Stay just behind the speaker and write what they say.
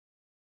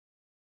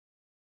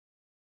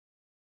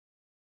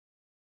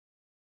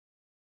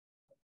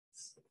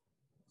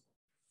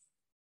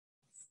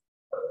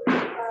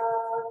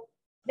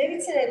Maybe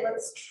today,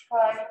 let's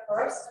try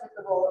first with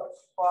the roller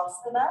across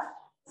the mat.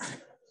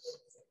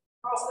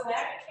 Across the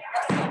mat.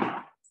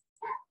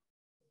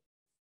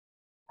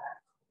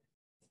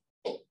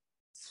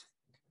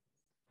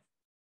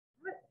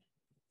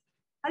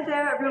 Hi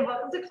there, everyone.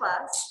 Welcome to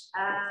class.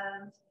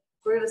 And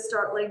we're going to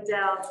start laying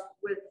down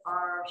with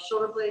our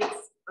shoulder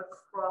blades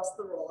across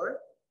the roller.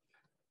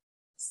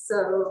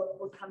 So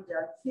we'll come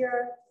down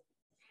here.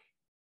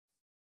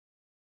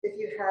 If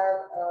you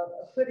have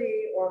a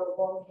hoodie or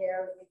long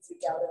hair that needs to be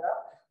gathered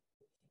up,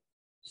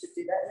 you should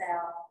do that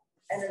now.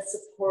 And then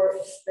support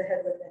the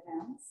head with the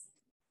hands.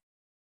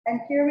 And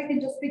here we can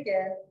just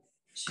begin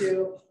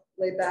to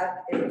lay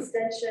back an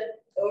extension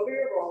over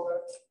your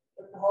roller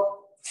with the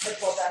whole head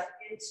pull back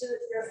into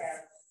your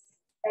hands.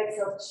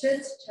 Exhale, chin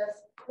to chest,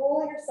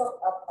 pull yourself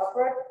up,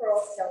 upright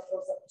curl, tail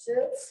goes up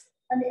too,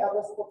 and the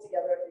elbows pull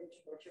together in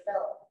towards your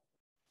belly.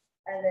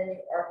 And then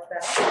you arc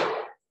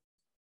back.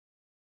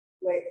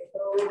 Wait,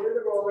 over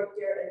the roller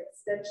here, an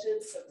extension,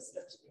 so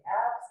stretch the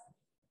abs.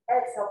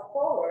 Exhale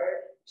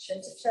forward,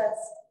 chin to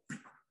chest.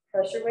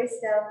 Press your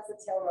waist down as the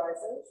tail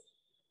rises.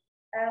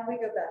 And we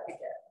go back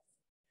again.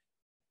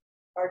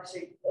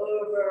 Arching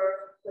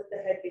over with the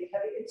head being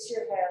heavy into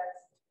your hands.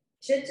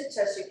 Chin to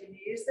chest, you can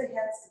use the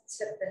hands to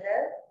tip the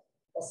head.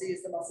 Also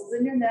use the muscles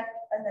in your neck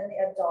and then the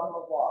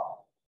abdominal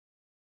wall.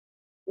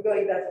 We're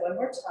going back one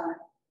more time.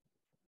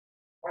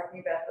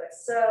 Arcing back like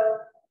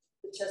so.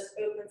 The chest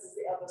opens as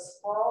the elbows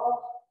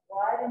fall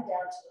wide and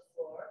down to the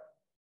floor.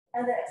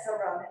 And then exhale,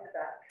 rounding the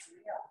back,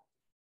 coming up.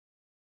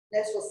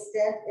 Next, we'll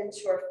stand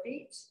into our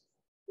feet,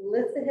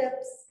 lift the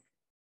hips,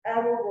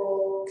 and we'll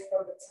roll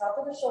from the top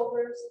of the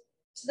shoulders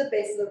to the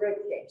base of the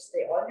rib cage.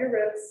 Stay on your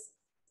ribs.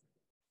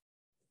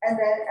 And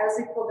then as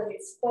we pull the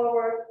knees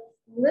forward,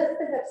 lift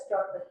the hips,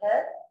 drop the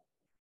head.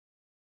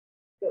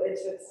 Go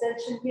into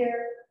extension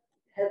here.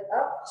 Head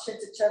up,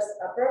 chin to chest,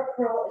 upper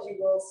curl as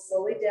you roll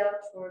slowly down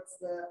towards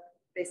the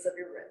base of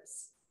your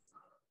ribs.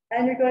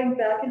 And you're going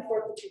back and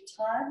forth a few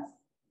times.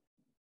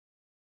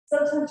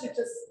 Sometimes you're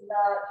just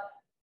not,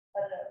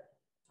 I don't know,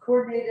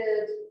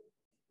 coordinated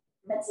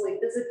mentally,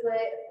 physically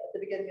at the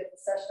beginning of the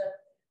session.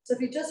 So if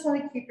you just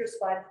want to keep your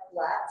spine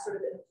flat, sort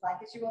of in plank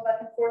as you go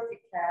back and forth, you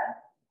can.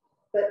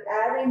 But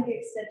adding the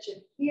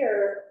extension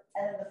here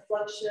and then the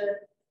flexion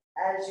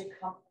as you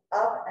come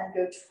up and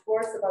go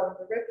towards the bottom of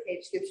the rib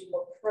cage gives you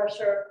more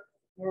pressure,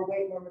 more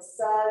weight, more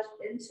massage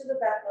into the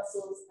back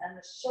muscles and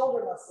the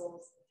shoulder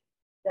muscles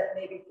that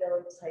may be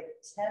feeling tight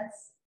and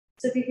tense.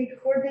 So if you can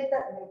coordinate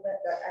that movement,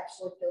 that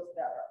actually feels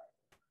better.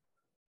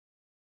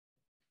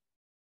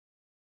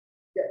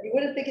 Yeah, you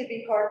wouldn't think it'd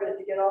be hard, but if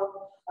you get off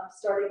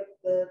starting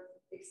the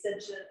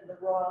extension in the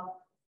wrong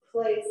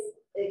place,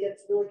 it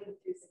gets really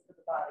confusing for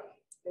the body.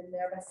 Been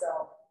there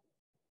myself.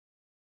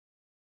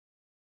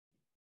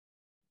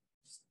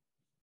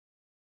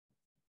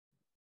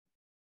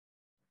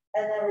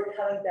 And then we're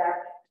coming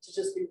back to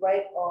just be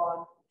right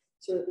on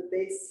sort of the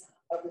base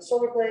of the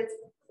shoulder blades.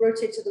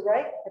 Rotate to the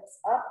right, hips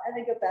up, and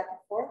then go back and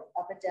forth,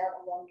 up and down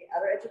along the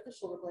outer edge of the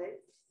shoulder blade.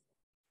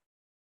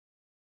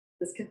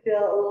 This can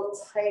feel a little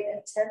tight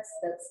and tense.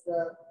 That's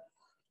the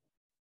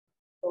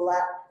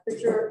lat that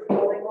you're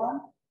holding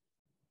on.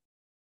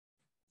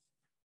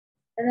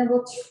 And then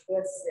we'll twist the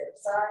other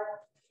side.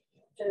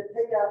 Try to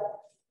pick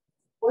up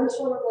one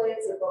shoulder blade,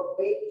 so both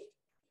weight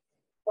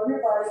from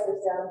your body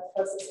goes down,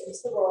 presses into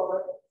the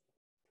roller.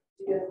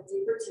 You get a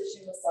deeper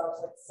tissue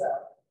massage like so.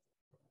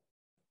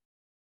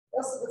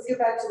 Also, let's go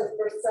back to the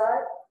first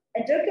side.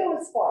 And don't go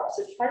as far.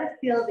 So try to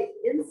feel the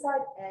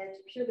inside edge,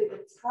 purely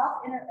the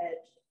top inner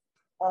edge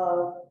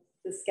of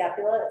the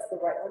scapula. It's the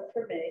right one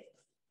for me.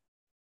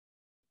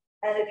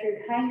 And if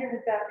you hang your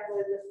head back and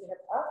really lift the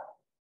hip up,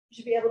 you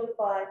should be able to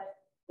find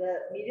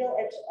the medial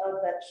edge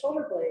of that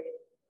shoulder blade.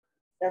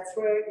 That's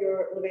where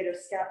your levator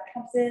scap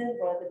comes in,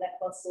 one of the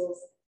neck muscles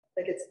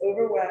that gets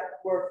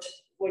overworked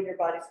when your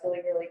body's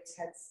feeling really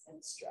tense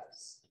and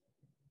stressed.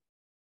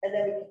 And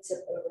then we can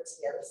tip over to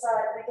the other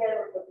side. And again,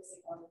 we're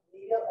focusing on the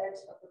medial edge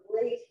of the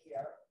blade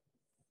here.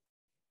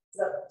 It's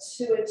about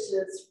 2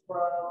 inches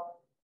from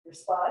your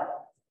spine.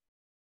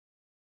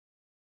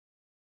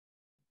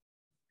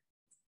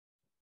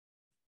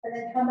 And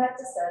then come back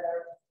to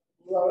center,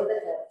 lower the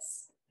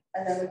hips,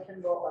 and then we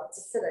can roll up to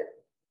sitting.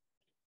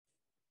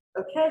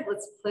 Okay,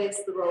 let's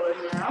place the roller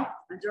now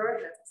under our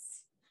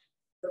hips.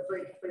 So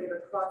bring it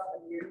across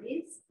under your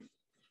knees.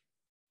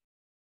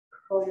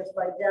 Pull your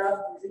spine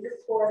down, using your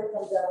core to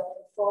come down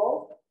and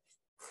fold.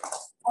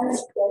 And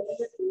then bend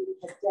your feet,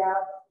 head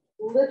down.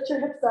 Lift your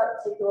hips up,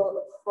 take a roll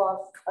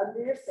across under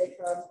your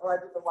sacrum or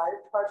under the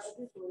widest part of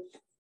your glutes.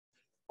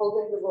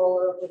 Holding the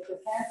roller with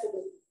your hands so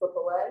this slip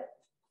away.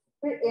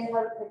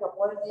 Inhale to pick up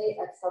one knee,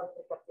 exhale to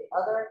pick up the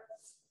other.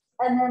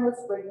 And then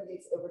let's bring the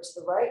knees over to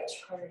the right,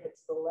 turn your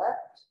hips to the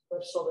left,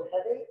 left shoulder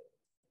heavy.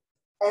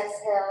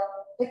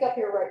 Exhale, pick up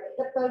your right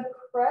hip bone,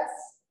 press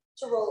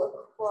to roll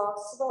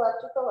across to the left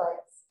with the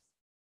legs.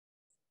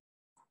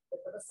 With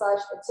the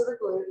massage into the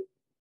glute,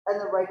 and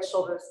the right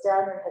shoulder is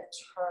down, your head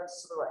turns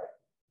to the right.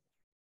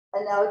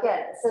 And now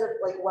again, instead of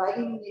like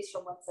wagging your knees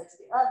from one side to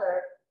the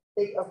other,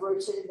 Think of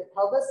rotating the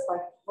pelvis by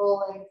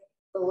pulling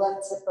the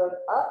left hip bone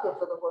up. You'll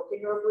feel the work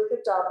in your oblique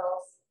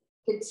abdominals.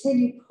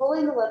 Continue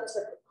pulling the left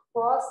hip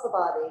across the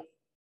body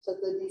so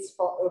the knees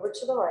fall over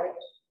to the right.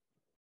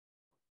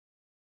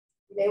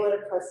 You may want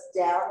to press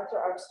down with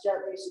your arms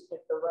gently as you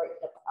pick the right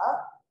hip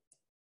up.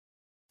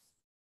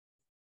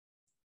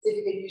 If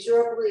you can use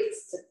your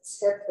obliques to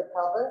tip the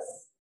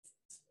pelvis,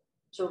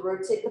 to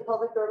rotate the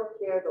pelvic girdle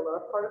here, the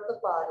lower part of the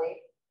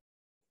body,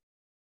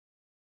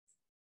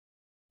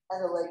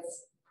 and the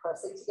legs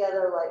pressing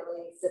together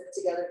lightly, zip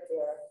together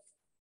here,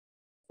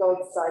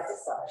 going side to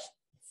side.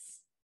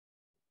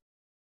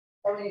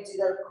 And when you do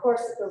that, of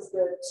course, it feels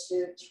good to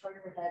turn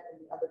your head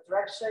in the other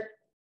direction.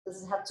 It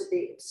doesn't have to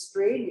be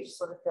extreme. You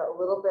just want to feel a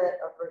little bit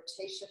of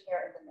rotation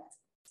here in the neck.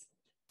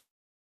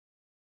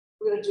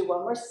 We're going to do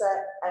one more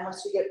set. And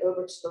once we get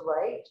over to the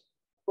right,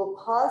 we'll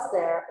pause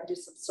there and do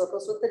some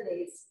circles with the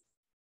knees.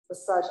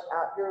 Massage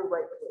out your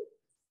right glute.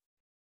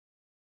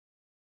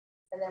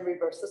 And then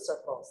reverse the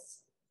circles.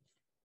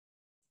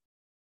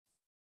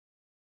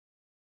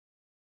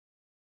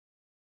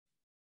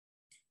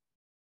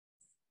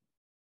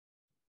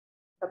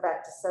 Come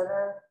back to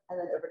center and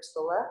then over to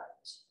the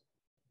left.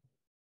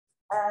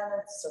 And then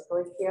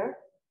circling here.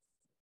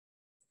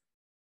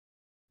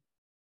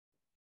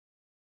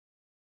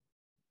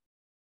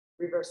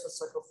 Reverse the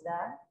circles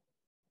now.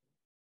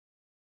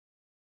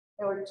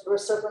 And we're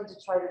circling to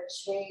try to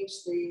change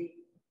the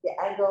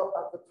angle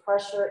of the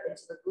pressure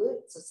into the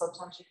glute. So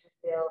sometimes you can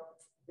feel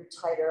you're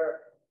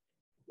tighter,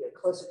 you're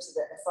closer to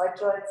the SI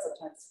joint,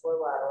 sometimes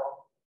more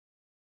lateral.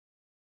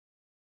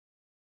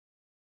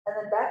 And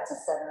then back to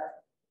center.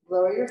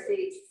 Lower your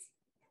feet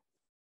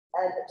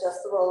and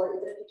adjust the roller.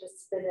 Even if you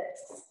just spin it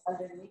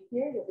underneath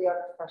here, you'll be on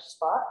a fresh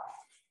spot.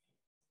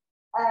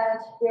 And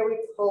here we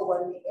pull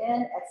one knee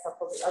in, exhale,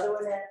 pull the other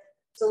one in.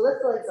 So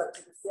lift the legs up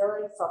to the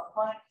ceiling, soft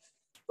plank.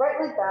 Right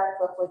leg back,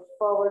 left leg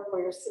forward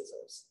for your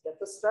scissors. Get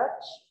the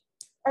stretch.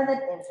 And then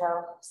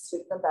inhale,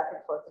 sweep them back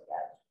and forth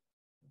again.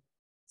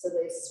 So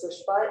they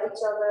swish by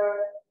each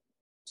other.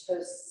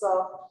 Toes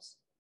soft,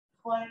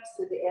 point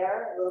through the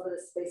air, a little bit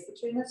of space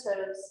between the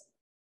toes.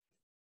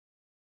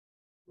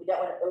 We don't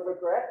want to over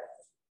grip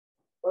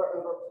or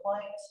over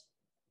point.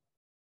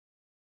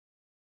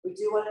 We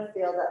do want to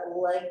feel that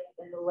length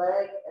in the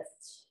leg as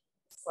it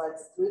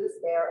slides through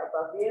this air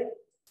above you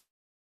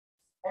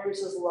and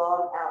reaches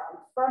long out in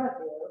front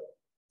of you.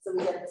 So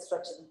we get the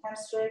stretch in the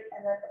hamstring,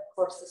 and then of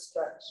course the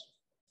stretch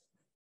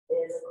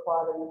is a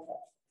quad in the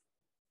hip.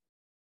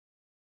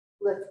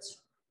 Lift.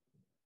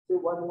 Do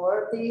one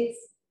more of these.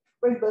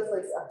 Bring both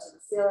legs up to the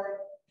ceiling.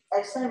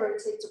 Exhale,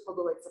 rotate to pull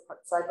the legs apart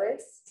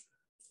sideways.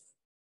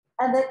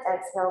 And then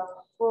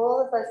exhale,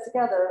 pull the thighs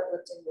together,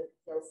 lifting the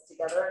heels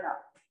together and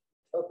up.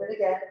 Open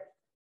again.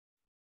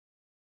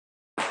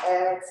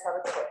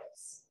 Exhale to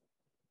close.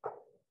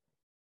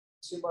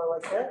 Two more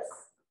like this.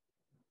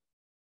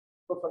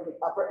 Go from the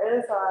upper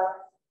inner thigh.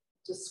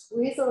 Just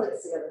squeeze the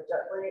legs together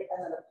gently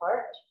and then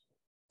apart.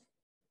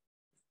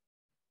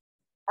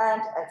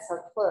 And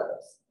exhale,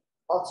 close.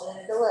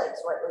 Alternating the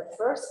legs. Right leg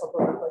first, hold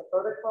the left leg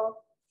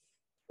vertical.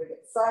 Bring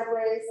it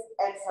sideways.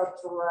 Exhale,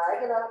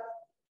 drag it up.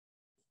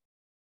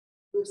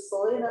 Move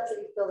slowly enough that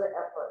you feel the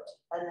effort.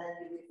 And then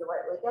you leave the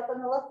right leg up and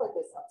the left leg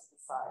goes up to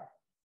the side.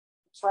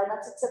 Try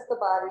not to tip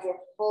the body. You're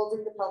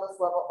holding the pelvis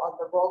level on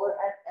the roller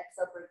and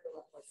exhale, bring the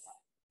left leg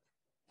up.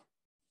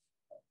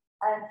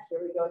 And here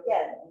we go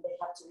again. And they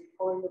have to be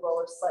pulling the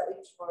roller slightly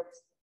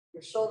towards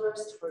your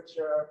shoulders, towards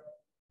your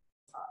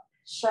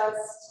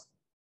chest,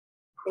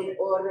 in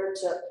order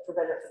to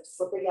prevent it from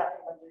slipping out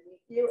from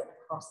underneath you and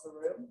across the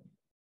room.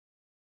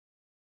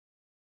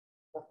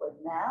 Left leg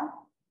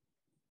now.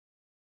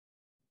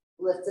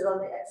 Lift it on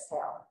the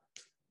exhale.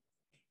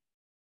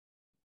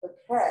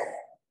 Okay,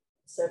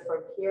 so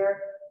from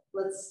here,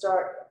 let's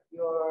start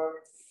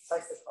your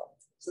bicycle.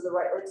 So the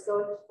right leg's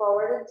going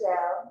forward and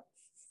down.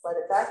 Let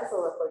it back as the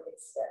left leg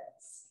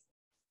extends.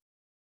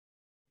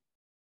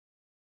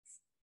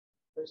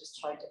 We're just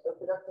trying to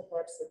open up the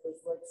hips, get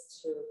these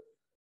legs to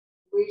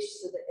reach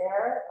to the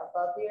air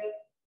above you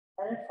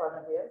and in front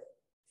of you.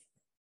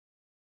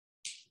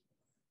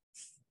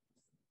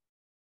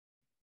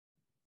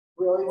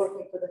 Really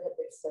working for the hip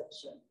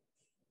extension.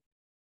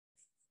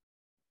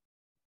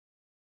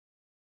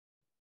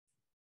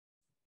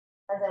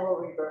 And then we'll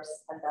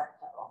reverse and back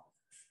pedal.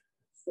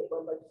 Get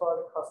one leg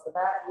forward across the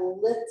back.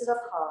 Lift it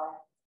up high.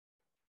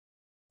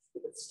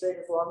 Keep it straight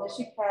as long as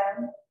you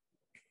can.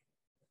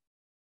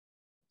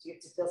 You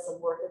have to feel some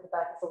work in the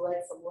back of the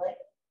leg, some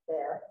length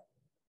there.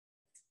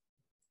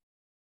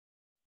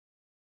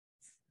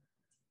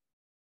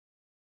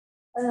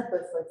 And then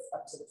both legs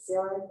up to the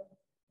ceiling.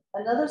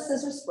 Another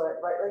scissor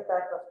split, right leg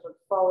back, left leg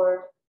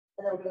forward.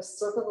 And then we're going to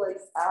circle the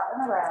legs out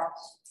and around.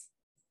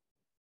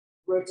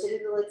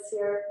 Rotating the legs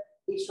here,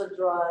 each one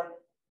drawing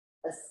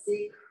a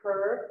C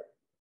curve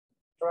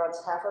around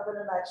half of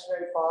an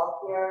imaginary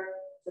ball here,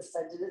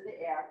 suspended in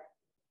the air.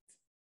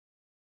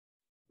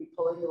 Keep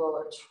pulling the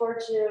roller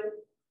towards you.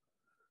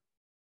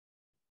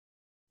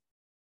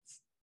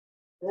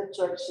 The hip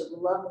joint should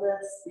love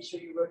this. Be sure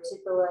you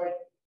rotate the leg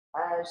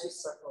as you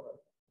circle them.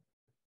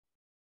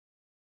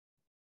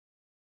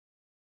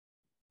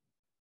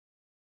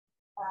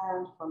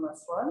 And one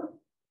last one.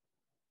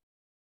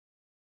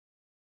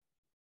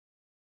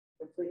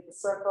 Complete the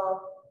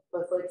circle,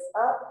 both legs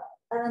up,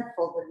 and then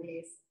fold the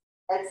knees.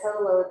 Exhale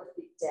to lower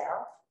the feet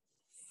down.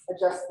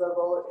 Adjust the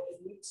roller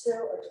if you need to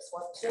or just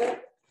want to.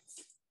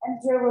 And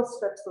here we'll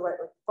stretch the right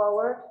leg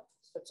forward,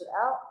 stretch it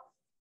out,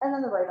 and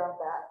then the right arm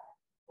back.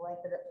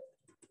 Lengthen it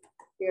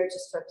here to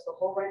stretch the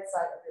whole right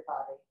side of your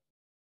body.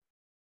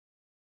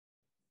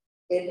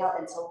 Inhale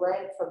into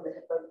length from the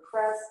hip bone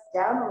crest,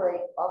 down the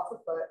leg, off the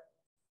foot,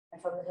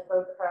 and from the hip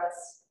bone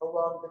crest,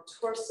 along the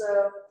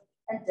torso,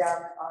 and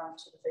down the arm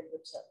to the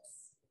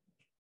fingertips.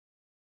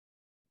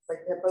 It's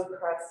like the hip bone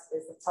crest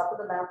is the top of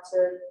the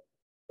mountain.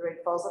 The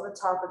rain falls on the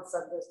top and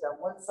sun goes down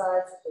one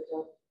side, so they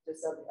don't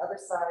goes down the other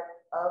side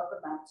of the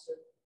mountain.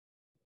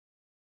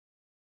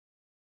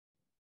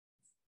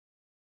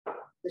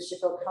 Does you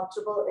feel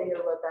comfortable in your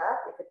low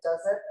back? If it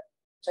doesn't,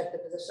 check the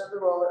position of the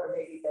roller or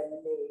maybe bend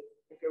the knee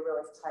if you're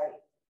really tight.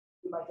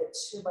 You might get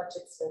too much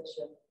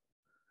extension.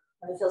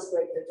 And it feels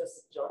great to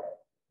just enjoy it.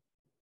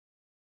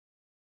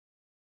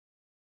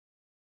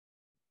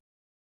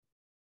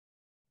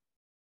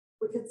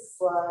 We can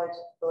slide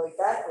the leg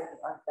back, bring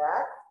the arm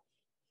back.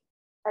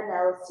 And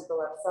now let's do the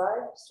left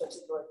side,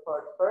 stretching the leg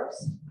forward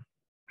first.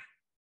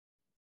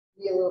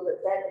 Be a little bit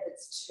bent if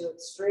it's too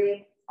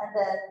extreme. And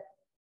then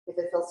if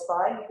it feels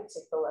fine, you can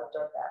take the left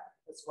arm back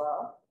as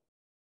well.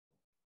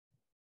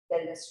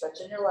 Getting a stretch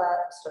in your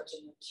lat, stretch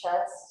in your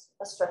chest,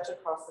 a stretch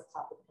across the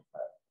top of the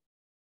foot.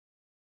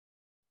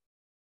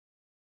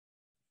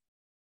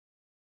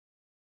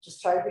 Just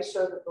try to be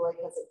sure that the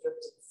leg hasn't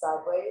drifted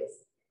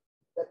sideways,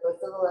 that both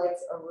of the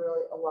legs are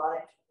really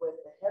aligned with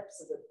the hips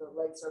so that the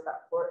legs are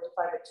about 4 to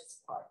 5 inches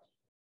apart.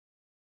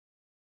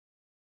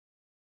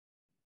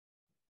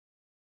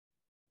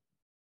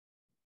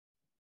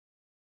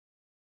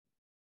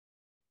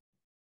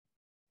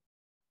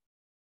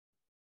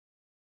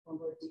 One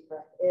more deep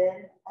breath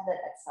in and then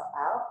exhale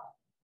out.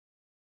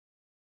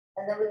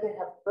 And then we can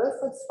have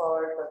both legs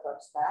forward, both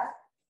arms back.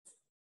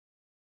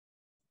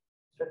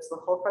 Stretch the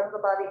whole front of the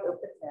body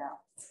open now.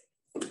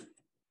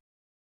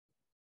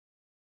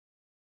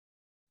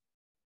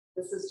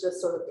 This is just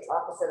sort of the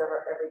opposite of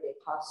our everyday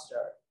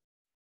posture,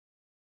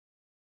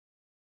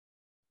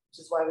 which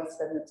is why we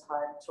spend the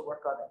time to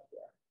work on it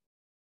here.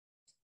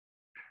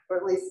 Or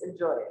at least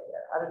enjoy it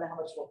here. I don't know how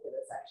much work it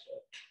is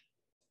actually.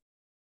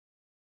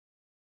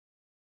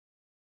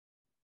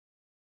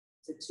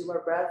 So 2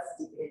 more breaths,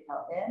 deep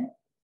inhale in,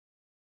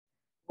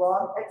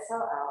 long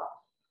exhale out,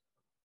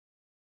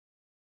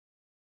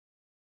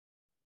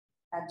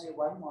 and do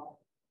 1 more.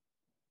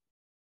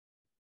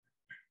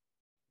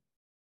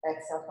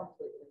 Exhale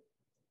completely.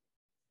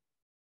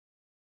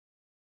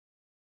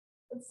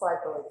 And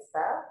slide the legs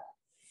back,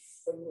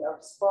 bring the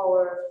arms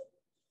forward,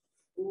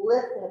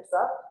 lift the hips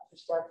up,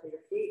 push down through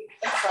your feet,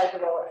 and slide the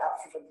roller out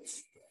to the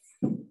knees.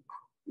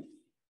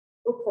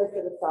 We'll place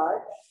it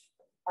aside,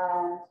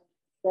 and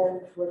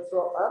then let's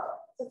roll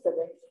up to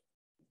sitting.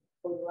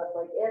 Pull your left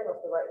leg in,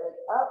 lift the right leg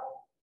up,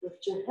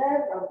 lift your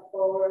head, arm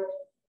forward,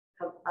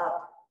 come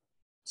up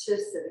to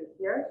sitting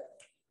here.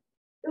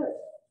 Good.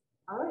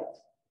 All right.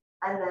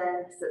 And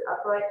then sit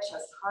upright,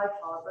 chest high,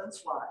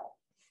 collarbones wide.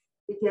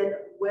 Begin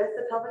with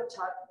the pelvic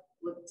tuck.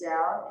 Look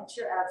down into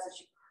your abs as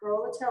you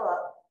curl the tail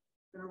up.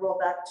 You're going to roll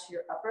back to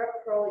your upper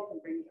curl. You can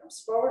bring the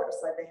arms forward or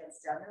slide the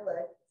hands down your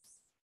legs.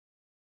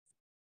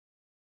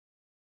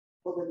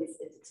 Pull the knees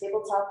into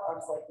tabletop,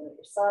 arms lengthen at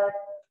your side.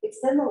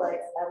 Extend the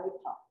legs and we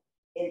pump.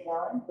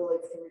 Inhaling, the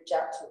legs can reach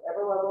out to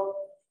whatever level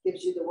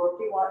gives you the work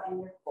you want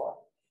in your core.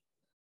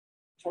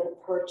 Try to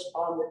perch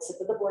on the tip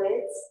of the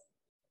blades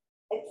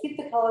and keep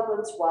the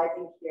collarbones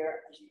widening here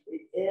as you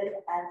breathe in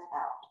and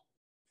out.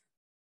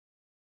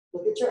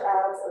 Look at your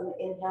abs on the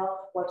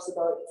inhale, watch the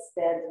belly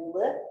expand and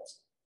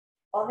lift.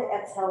 On the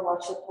exhale,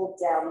 watch it pull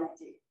down and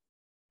deep.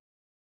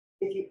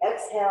 If you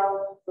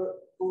exhale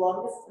for the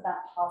longest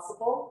amount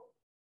possible,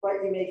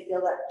 right, you may feel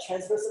that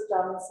transverse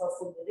abdominis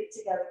muscle knitting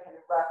together, kind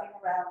of wrapping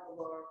around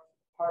the lower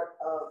part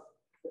of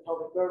the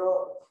pelvic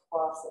girdle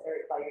across the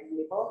area by your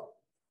navel.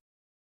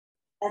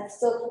 And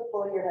still keep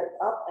pulling your head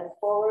up and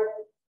forward.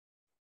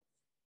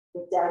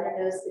 Look down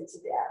your nose into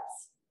the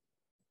abs.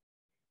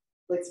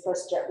 Legs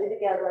press gently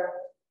together.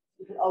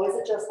 You can always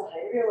adjust the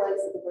height of your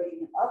legs, either bringing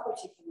them up or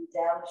taking them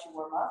down as you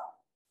warm up.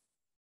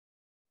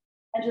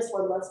 And just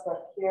one last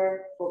breath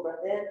here. Full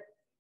breath in.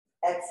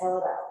 Exhale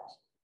it out.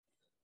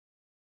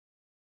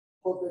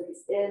 Pull the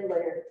knees in, lay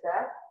your hips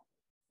back.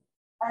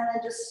 And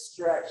then just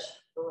stretch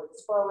the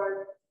legs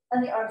forward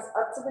and the arms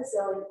up to the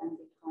ceiling and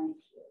behind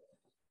you.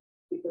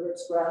 Keep the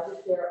ribs grounded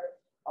here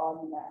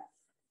on the mat.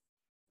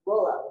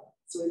 Roll up.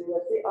 So we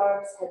lift the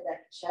arms, head,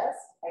 neck, chest.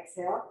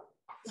 Exhale.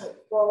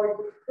 Forward,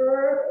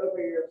 curve over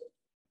your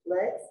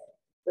legs.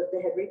 Let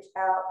the head reach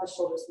out, the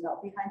shoulders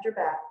melt behind your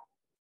back.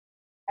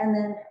 And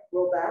then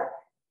roll back.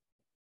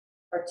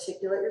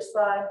 Articulate your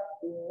spine,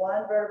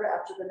 one vertebra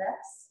after the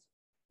next.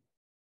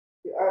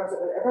 The arms at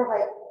whatever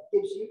height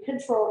gives you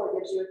control or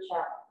gives you a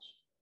challenge.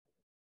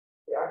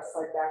 The arms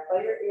slide back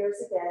by your ears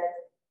again.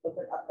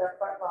 Open up that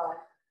front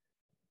line.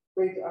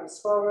 Bring the arms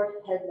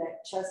forward, head,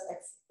 neck, chest.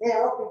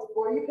 Exhale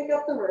before you pick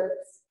up the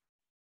ribs.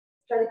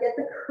 Try to get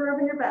the curve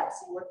in your back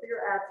so you work through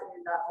your abs and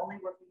you're not only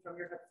working from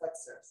your hip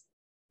flexors.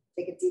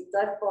 Take a deep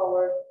dive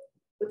forward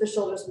with the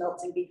shoulders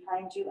melting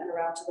behind you and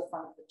around to the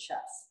front of the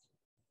chest.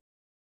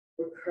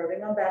 We're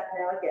curving on back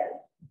now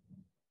again.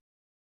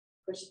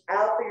 Push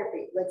out through your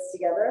feet, legs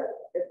together.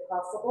 If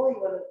possible, you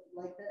want to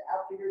lengthen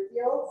out through your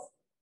heels.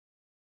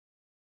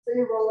 So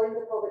you're rolling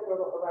the pelvic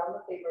girdle around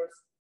the fingers,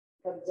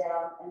 come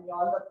down and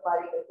yawn the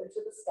body open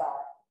to the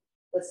sky.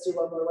 Let's do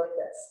one more like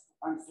this.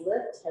 Arms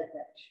lift, head,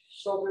 neck,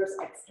 shoulders,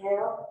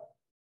 exhale.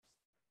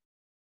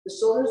 The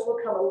shoulders will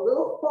come a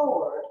little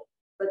forward,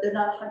 but they're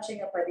not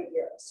hunching up by the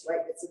ears, right?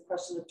 It's a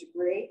question of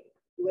degree.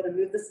 You want to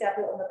move the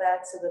scapula on the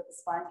back so that the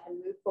spine can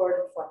move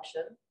forward in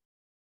flexion.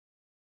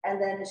 And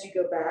then as you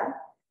go back,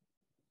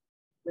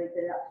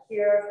 lengthen out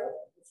here.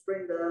 Let's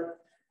bring the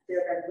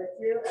rear end with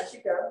you as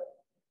you go.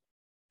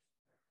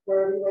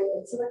 Curve your way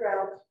into the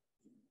ground.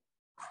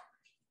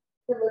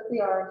 You can lift the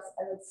arms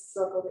and then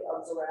circle the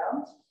arms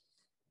around.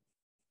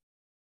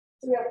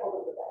 So we have hold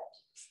of the bed.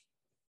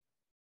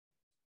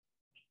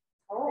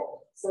 All right,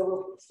 so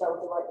we'll start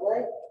with the right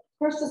leg.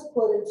 First, just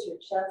pull it into your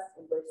chest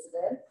and brace it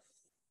in.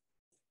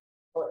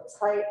 Pull it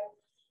tight.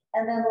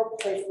 And then we'll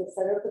place the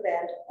center of the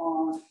band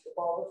on the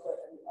ball of the foot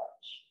and the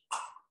arch.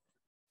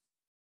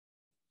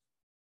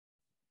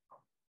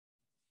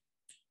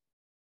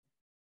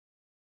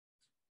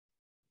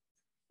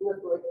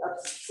 Lift the leg up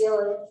to the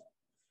ceiling.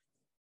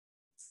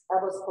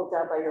 Elbows pulled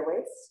down by your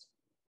waist.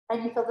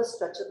 And you feel the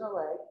stretch in the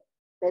leg.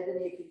 Bend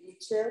the knee if you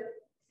need to,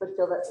 but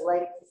feel that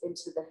length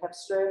into the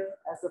hamstring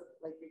as the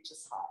leg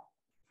reaches high.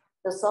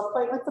 The soft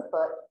point with the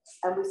foot,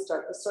 and we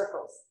start the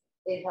circles.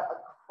 Inhale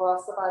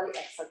across the body,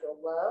 exhale, go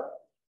low,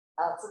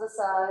 out to the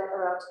side,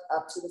 around,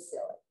 up to the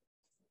ceiling.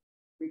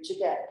 Reach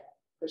again,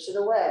 push it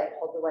away,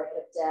 hold the right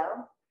hip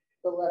down.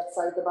 The left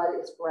side of the body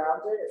is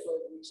grounded as the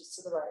leg reaches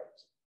to the right.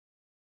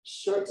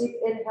 Short, deep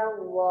inhale,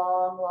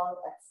 long, long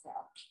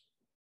exhale.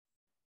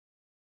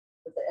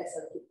 With the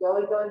exhale, keep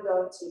going, going,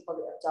 going till you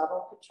feel the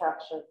abdominal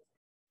contraction.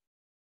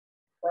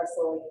 Press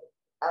the leg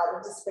out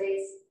into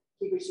space.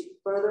 Keep reaching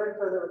further and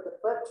further with the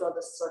foot. Draw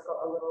the circle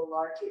a little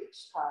larger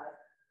each time.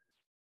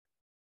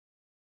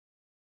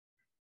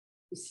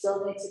 You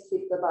still need to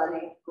keep the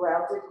body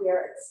grounded here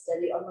and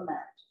steady on the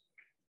mat.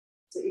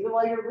 So even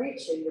while you're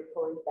reaching, you're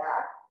pulling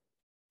back.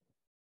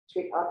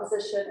 Create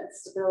opposition and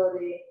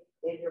stability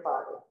in your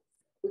body.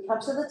 We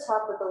come to the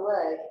top of the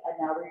leg and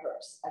now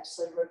reverse.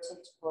 Actually rotate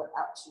to pull it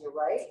out to your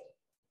right.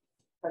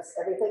 Press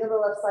everything on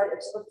the left side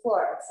into the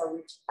floor. Exhale,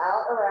 reach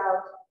out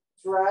around,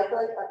 drag the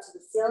leg up to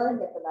the ceiling,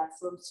 get the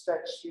maximum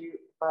stretch your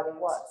body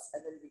wants,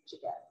 and then reach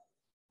again.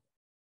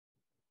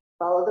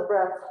 Follow the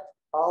breath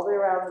all the way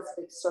around this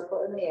big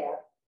circle in the air.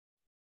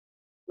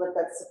 Let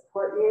that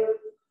support you.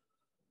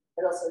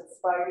 It also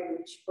inspires you to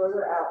reach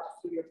further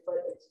out through your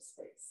foot into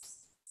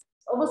space.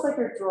 It's almost like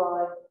you're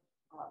drawing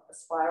a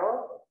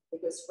spiral.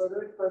 It goes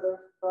further and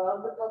further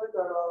from the pelvic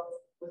girdle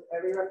with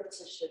every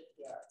repetition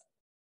here.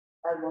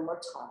 And one more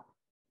time.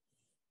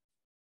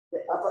 The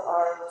upper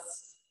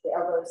arms, the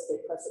elbows, they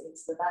press it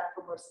into the mat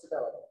for more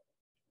stability.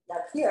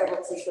 Now here,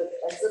 we'll take the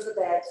ends of the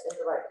band in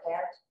the right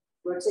hand,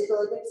 rotate the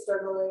leg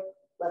externally,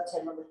 left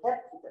hand on the hip,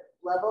 keep it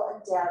level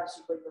and down as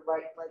you bring the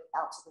right leg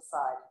out to the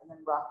side, and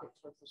then rock it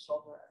towards the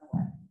shoulder and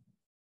away.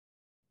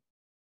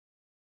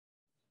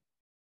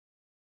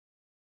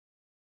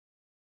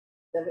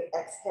 Then we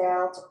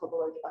exhale to pull the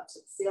leg up to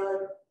the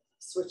ceiling.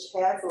 Switch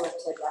hands, the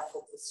left hand back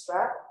into the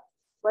strap.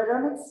 Right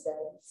arm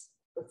extends.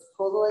 Let's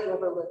pull the leg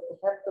over, lift the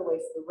hip, the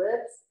waist, the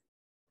ribs.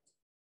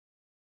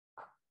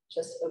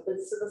 Chest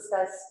opens to the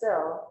sky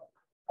still.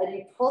 And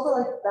you pull the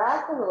leg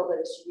back a little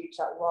bit as you reach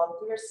out long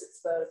through your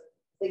sits bone.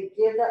 Then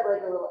give that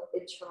leg a little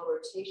internal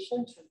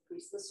rotation to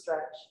increase the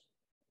stretch.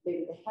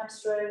 Maybe the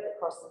hamstring,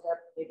 across the hip,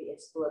 maybe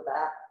into the low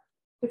back.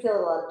 You can feel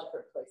a lot of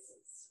different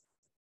places.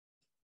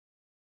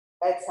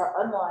 Exhale,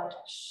 unwind,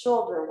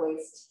 shoulder,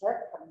 waist,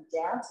 hip, coming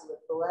down to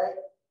lift the leg.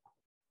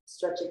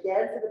 Stretch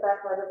again for the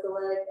back line of the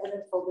leg, and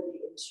then fold the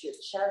knee into your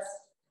chest.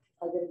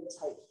 Hug it in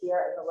tight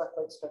here, and the left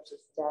leg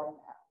stretches down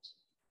and out.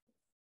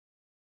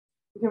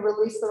 You can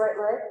release the right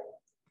leg.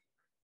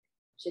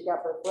 Shake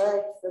out both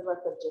legs, then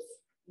let them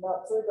just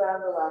melt to the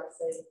ground,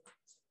 relaxing.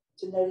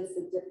 To notice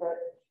the different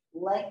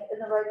length in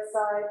the right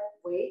side,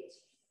 weight,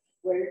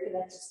 where you're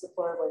connected to the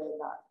floor, where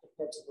you're not,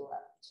 compared to the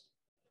left.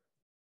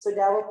 So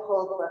now we'll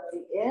pull the left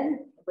knee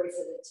in, brace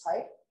it in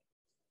tight.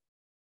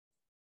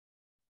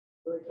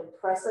 Really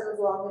compress it as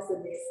long as the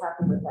knee is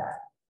happy with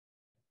that.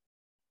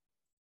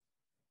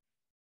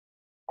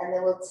 And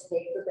then we'll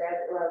take the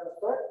band around the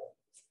foot.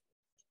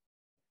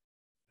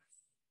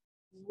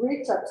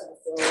 Reach up to the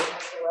ceiling,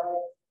 lift the leg.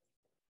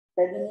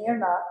 Bend the knee or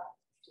not,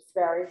 just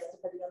varies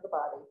depending on the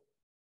body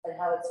and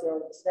how it's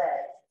feeling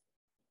today.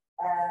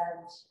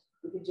 And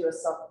we can do a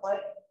soft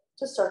point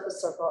to start the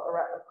circle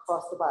around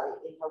across the body.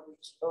 Inhale,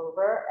 reach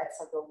over,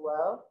 exhale, go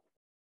low.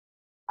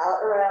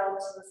 Out around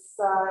to the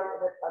side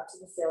and then up to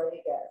the ceiling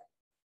again.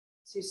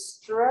 So you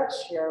stretch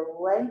here,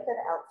 lengthen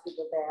out through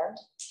the band.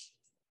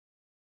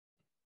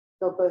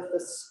 Feel both the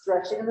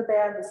stretching of the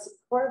band, the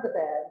support of the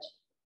band.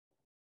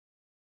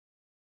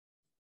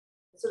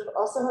 Sort of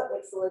also what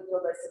makes the leg feel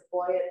nice and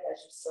buoyant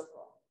as you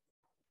circle.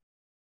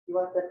 You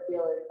want that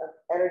feeling of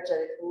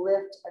energetic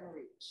lift and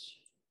reach.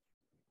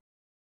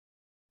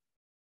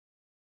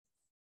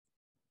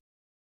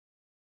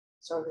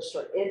 Start with a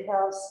short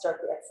inhale,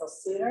 start the exhale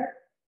sooner.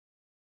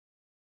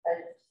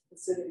 And the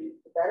sooner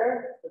the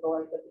better, for the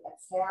length of the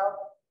exhale,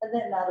 and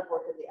then amount of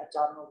work in the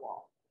abdominal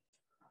wall.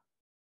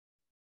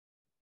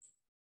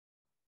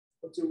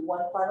 We'll do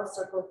one final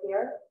circle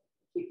here.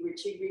 Keep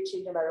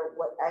reaching, no matter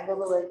what angle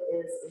the leg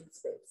is in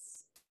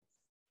space.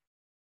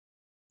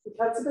 We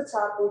come to the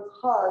top, we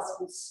pause,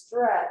 we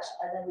stretch,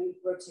 and then we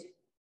rotate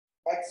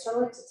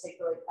externally to take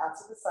the leg out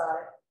to the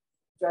side,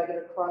 drag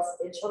it across,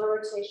 internal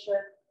rotation.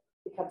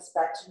 It comes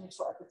back to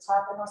neutral at the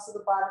top and also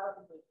the bottom of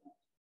the movement.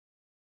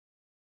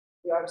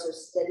 The arms are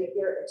steady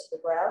here into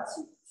the ground,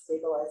 so you can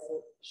stabilize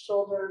the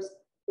shoulders,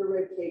 the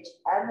rib cage,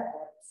 and the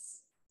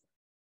hips.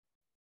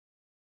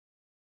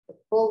 The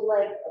full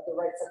length of the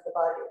right side of the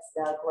body is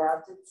now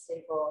grounded,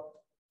 stable,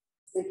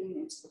 sinking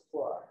into the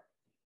floor.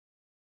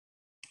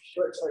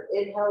 Short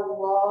inhale,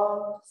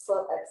 long,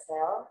 slow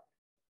exhale.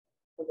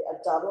 With the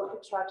abdominal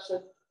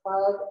contraction,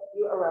 hug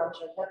you around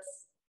your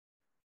hips.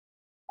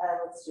 And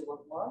let's do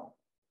one more.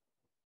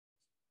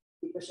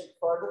 Keep pushing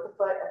forward with the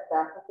foot and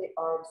back with the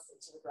arms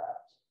into the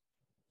ground.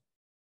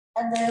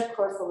 And then, of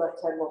course, the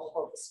left hand will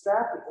hold the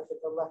strap. We open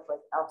the left leg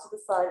out to the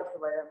side as the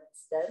right arm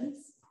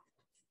extends.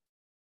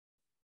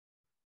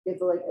 Give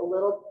the leg a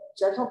little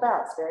gentle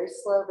bounce, very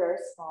slow, very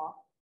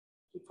small.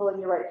 Keep pulling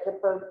your right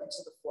hip bone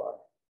into the floor.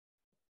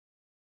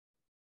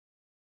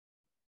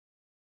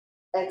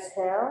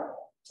 Exhale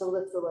to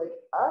lift the leg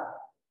up.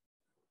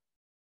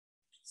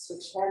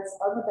 Switch hands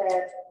on the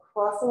band,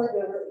 cross the leg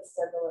over,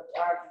 extend the left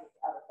arm, move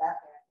out of that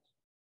hand.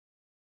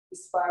 You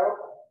spiral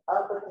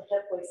up with the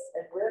hip, waist,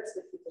 and ribs,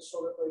 but keep the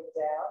shoulder blade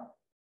down.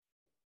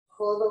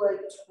 Pull the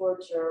leg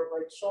towards your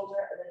right shoulder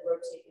and then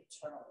rotate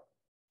internally.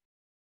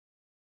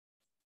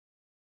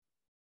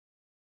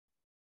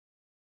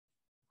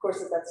 Of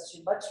course, if that's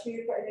too much for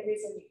you for any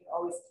reason, you can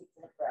always keep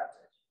the hip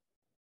grounded.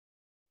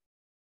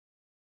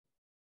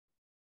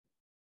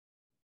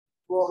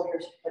 Roll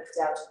your hips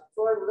down to the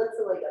floor, lift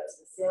the leg up to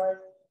the ceiling,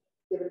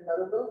 give it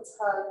another little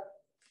tug,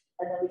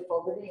 and then we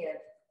fold the knee in,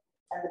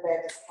 and the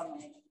band is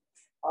coming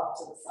off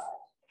to the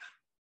side.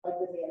 Hug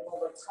the knee in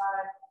one more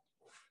time.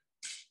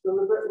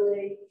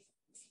 Deliberately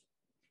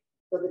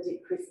feel the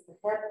deep crease of the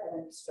hip, and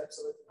then stretch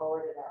the leg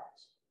forward and out.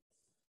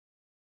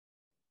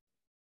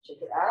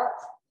 Check it out.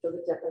 Feel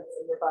the difference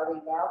in your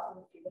body now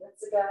from a few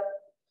minutes ago.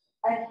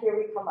 And here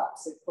we come up.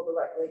 So pull the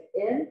right leg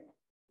in,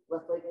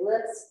 left leg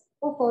lifts,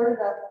 pull forward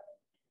and up,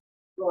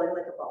 rolling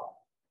like a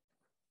ball.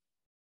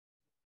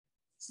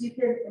 So you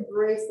can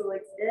embrace the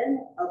legs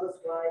in, elbows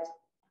wide,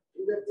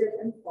 lifted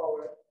and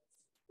forward.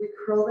 We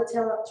curl the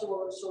tail up to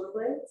roll the shoulder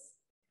blades.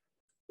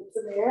 Hips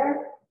in the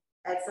air,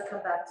 exhale,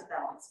 come back to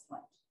balance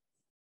point.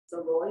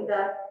 So rolling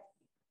back.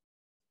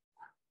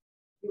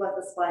 You want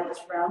the spine as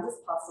round as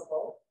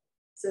possible.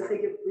 So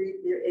think of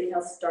breathe, your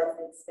inhale starts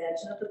the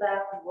expansion of the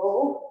back,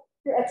 roll.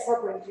 Your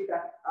exhale brings you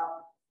back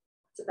up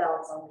to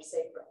balance on your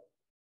sacrum.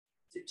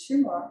 Do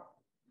two more.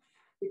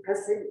 You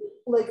press the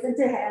legs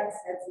into hands,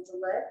 hands into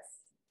legs.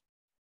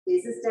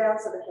 Gazes down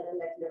so the head and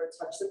neck never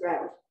touch the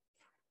ground.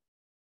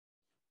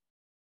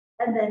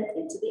 And then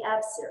into the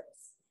ab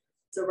series.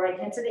 So right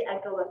hand to the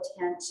ankle, left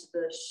hand to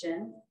the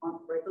shin, on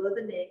right below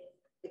the knee.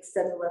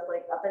 Extend the left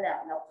leg up and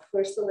out. Now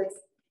push the legs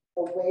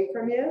away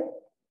from you.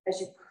 As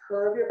you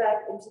curve your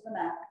back into the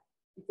mat,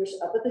 you push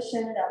up at the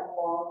shin and out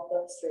long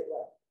with the straight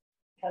leg.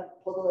 Kind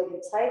of pull the leg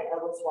in tight,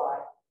 elbows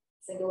wide.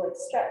 Single leg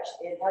stretch.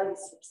 Inhale, you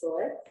switch the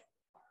leg.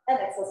 And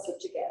exhale,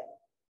 switch again.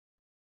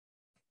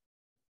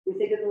 We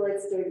think of the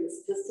legs doing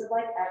this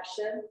piston-like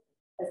action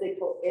as they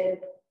pull in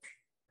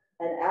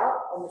and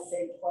out on the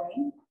same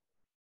plane.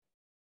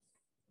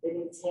 They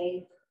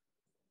maintain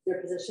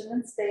their position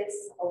in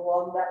space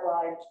along that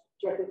line,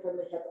 directly from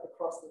the hip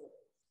across the leg.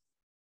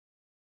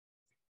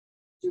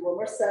 Do one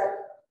more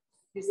set.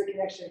 Use the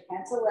connection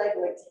hand to leg,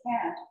 leg to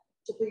hand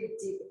to pull you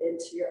deep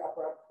into your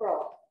upper arm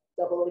curl.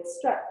 Double leg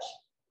stretch.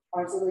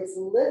 Arms and legs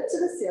lift to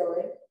the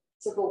ceiling.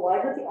 Circle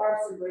wide with the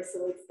arms, embrace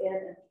the legs in,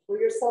 and pull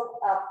yourself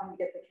up when you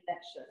get the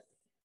connection.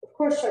 Of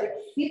course, try to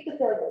keep the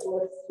feeling of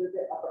lift through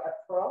the upper arm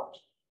curl,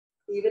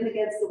 even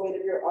against the weight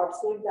of your arms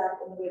going back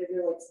and the weight of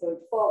your legs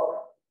going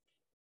forward.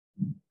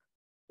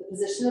 The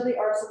position of the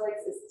arms and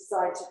legs is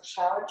designed to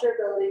challenge your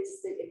ability to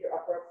stay in your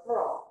upper arm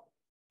curl.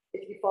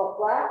 If you fall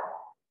flat,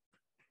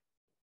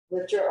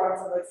 lift your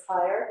arms and legs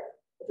higher.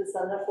 If it's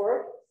not enough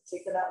work,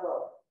 take them out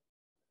lower.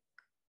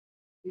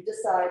 You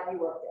decide, you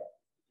work it.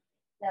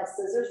 Now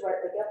scissors,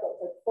 right leg up, left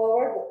leg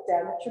forward, look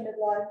down at your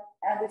midline,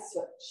 and we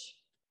switch.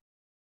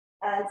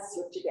 And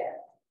switch again.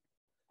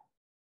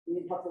 You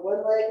inhale for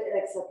one leg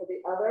and exhale for the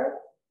other.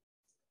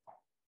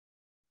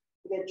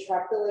 Again,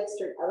 track the leg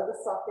straight out of the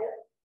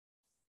socket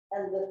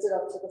and lift it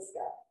up to the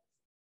sky.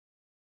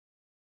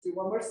 Do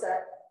one more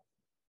set.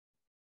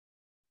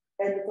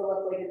 And with the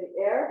left leg in the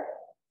air,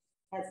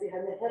 hands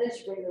behind the head as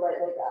you bring the right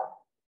leg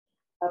up.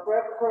 Upper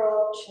up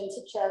curl, chin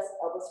to chest,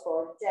 elbows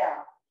forward,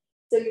 down.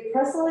 So you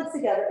press the legs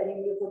together and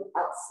you move them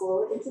out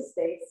slowly into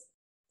space.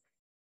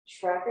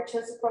 Track your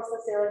chest across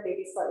the ceiling,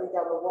 maybe slightly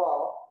down the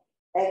wall.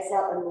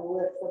 Exhale and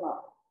lift them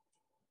up.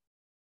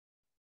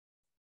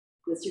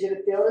 This you're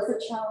going to feel as a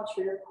challenge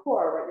for your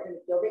core, right? You're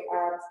going to feel the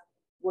abs,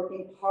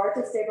 working hard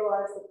to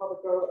stabilize the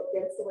pelvic girdle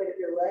against the weight of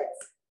your legs.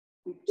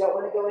 You don't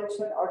want to go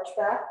into an arch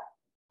back.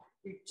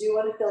 You do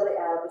want to feel the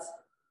abs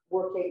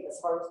working as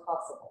hard as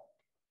possible.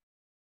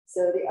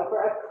 So the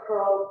upper ab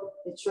curl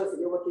ensures that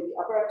you're working the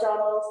upper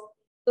abdominals.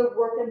 The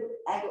working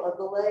angle of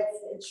the legs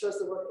ensures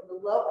the work in the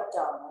low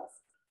abdominals.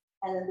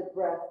 And then the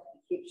breath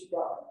keeps you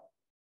going.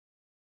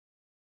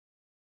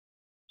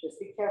 Just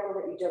be careful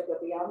that you don't go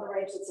beyond the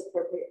range that's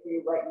appropriate for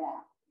you right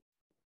now.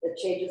 It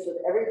changes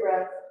with every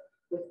breath,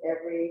 with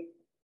every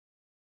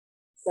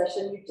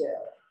session you do.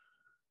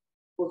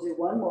 We'll do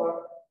one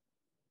more.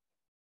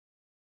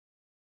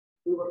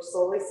 We work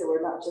slowly, so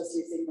we're not just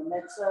using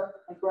momentum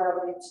and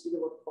gravity to do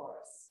the work for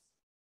us.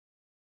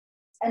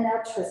 And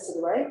now twist to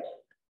the right,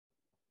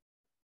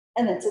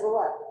 and then to the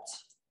left.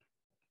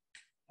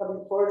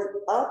 Coming forward,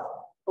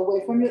 up,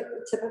 away from the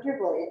tip of your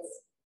blades.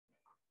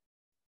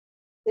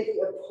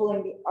 Thinking of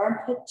pulling the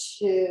armpit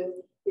to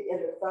the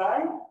inner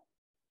thigh.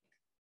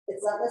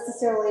 It's not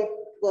necessarily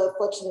the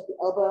flexion of the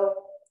elbow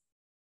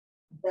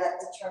that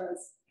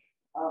determines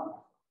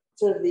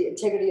sort of the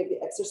integrity of the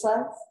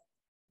exercise.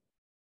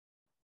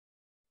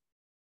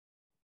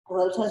 A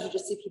lot of times you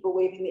just see people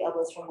waving the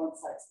elbows from one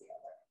side to the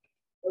other.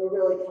 But we're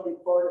really coming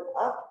forward and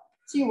up.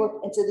 So you work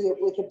into the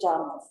oblique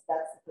abdominals.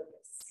 That's the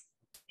purpose.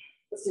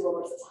 Let's do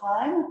one more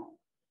time.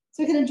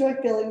 So you can enjoy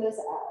feeling those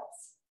abs.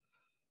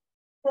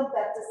 Come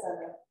back to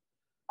center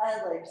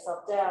and lay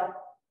yourself down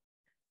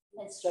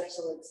and stretch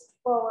the legs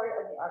forward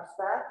and the arms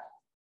back.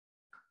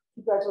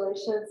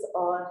 Congratulations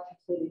on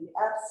completing the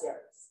ab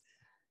series.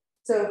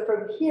 So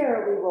from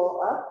here, we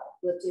roll up,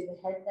 lifting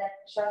the head, neck,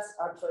 chest,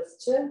 arm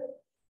twist two.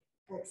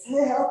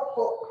 Exhale,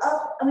 pull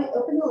up, and we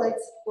open the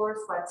legs for a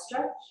spine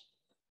stretch.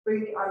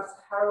 Bring the arms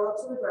parallel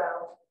to the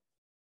ground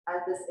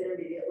at this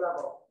intermediate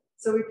level.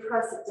 So we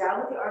press it down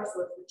with the arms,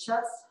 lift the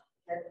chest,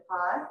 head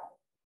high.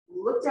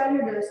 Look down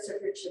your nose,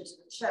 tip your chin to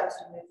the chest,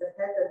 and move the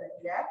head, then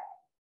the neck,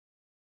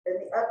 and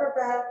the upper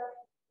back.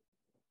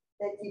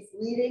 That keeps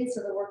leading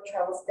so the work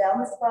travels down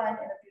the spine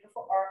in a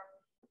beautiful arc.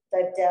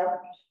 Dive down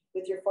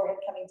with your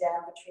forehead coming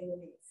down between the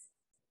knees.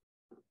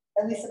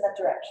 At least in that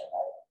direction,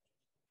 right?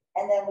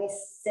 And then we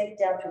sink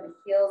down through the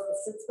heels, the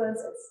sits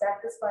bones, and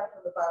stack the spine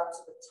from the bottom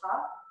to the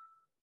top.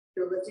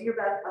 You're lifting your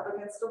back up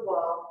against a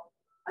wall.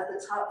 At the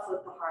top,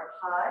 flip the heart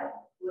high.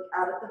 Look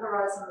out at the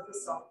horizon with a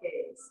soft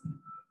gaze.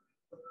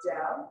 Look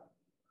down.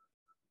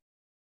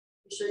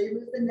 Be sure you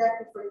move the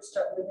neck before you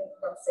start moving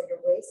from, say,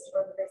 your waist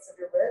or the base of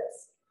your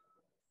ribs.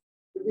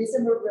 The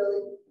reason we're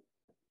really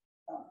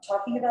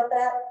talking about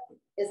that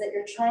is that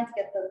you're trying to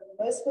get the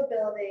most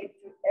mobility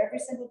through every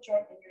single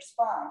joint in your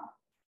spine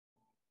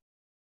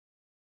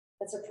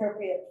that's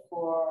appropriate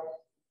for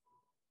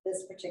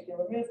this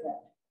particular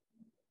movement.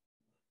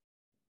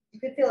 You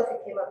could feel if you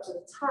came up to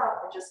the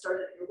top and just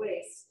started at your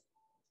waist,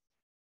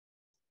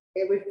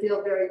 it would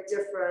feel very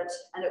different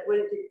and it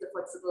wouldn't give you the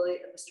flexibility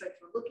and the strength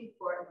we're looking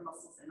for in the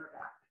muscles in our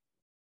back.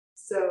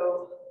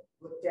 So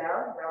look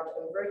down, round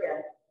over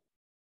again.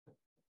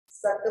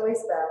 Suck the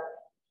waist back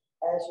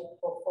as you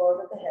pull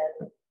forward with the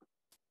head.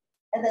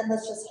 And then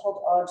let's just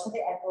hold on to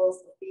the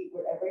ankles, the feet,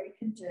 wherever you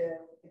can do,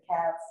 the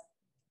calves,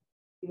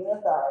 even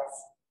the thighs.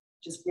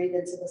 Just breathe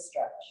into the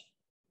stretch.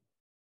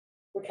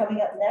 We're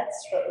coming up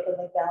next for open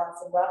leg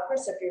balance and rocker.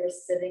 So if you're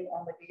sitting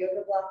on like a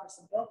yoga block or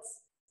some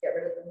books, get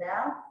rid of them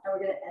now. And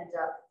we're going to end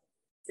up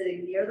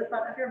sitting near the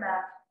front of your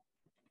mat.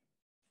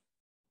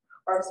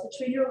 Arms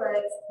between your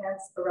legs,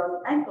 hands around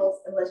the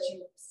ankles, unless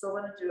you still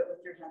want to do it with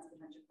your hands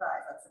behind your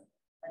thighs. That's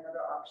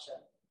another option.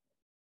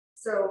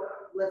 So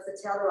lift the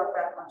tail rock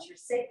back onto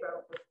your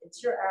sacrum, lift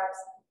into your abs,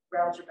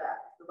 round your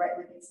back. The right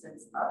leg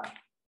extends up.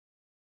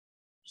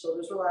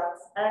 Shoulders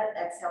relax, and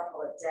exhale,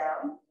 pull it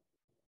down.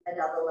 And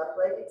now the left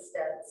leg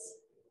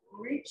extends.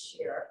 Reach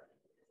here,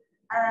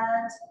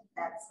 and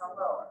exhale,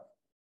 lower.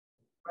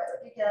 Right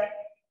leg again.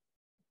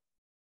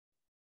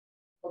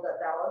 Hold that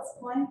balance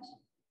point.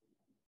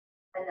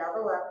 And now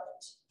the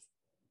left.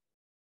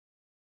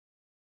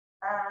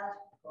 And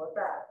pull it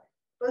back.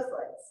 Both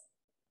legs.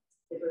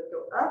 They both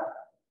go up,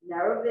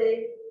 narrow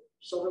V,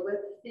 shoulder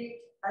width feet,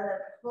 and then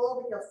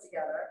pull the heels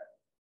together.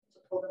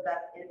 Pull them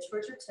back in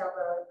towards your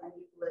tailbone, and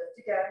you lift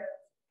again,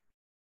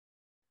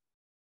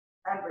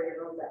 and bring it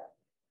on back.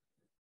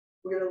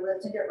 We're going to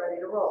lift and get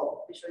ready to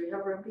roll. Be sure you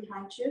have room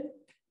behind you,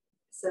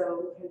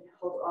 so we can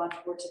hold on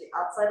toward to the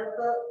outside of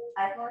the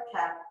ankle or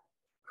calf.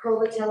 Curl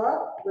the tail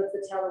up, lift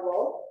the tail and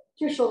roll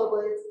to your shoulder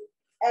blades.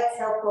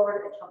 Exhale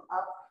forward and come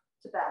up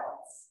to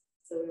balance.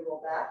 So we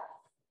roll back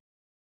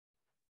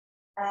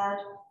and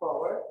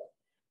forward.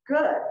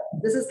 Good.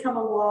 This has come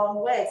a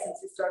long way since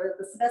we started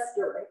the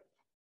semester, right?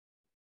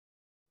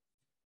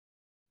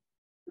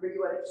 You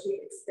want to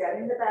keep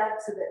expanding the back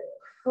so that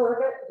curve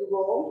it,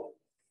 roll,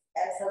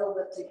 exhale,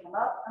 lift to come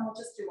up, and we'll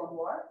just do one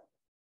more.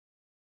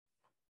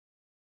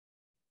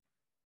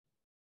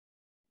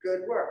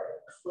 Good work.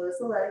 Close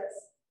the legs.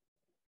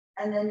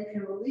 And then you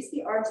can release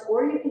the arms,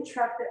 or you can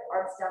track the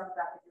arms down the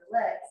back of your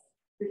legs.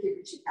 You keep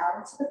reaching out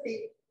into the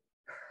feet,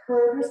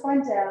 curve your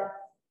spine down,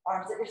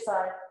 arms at your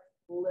side,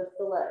 lift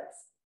the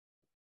legs.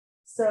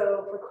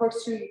 So for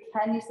corkscrew, you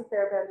can use the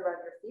TheraBand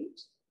around your feet,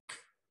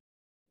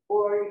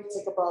 or you can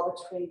take a ball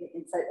between the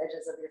inside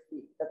edges of your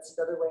feet. That's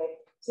another way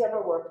to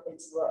ever work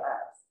into the low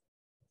abs.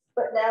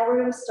 But now we're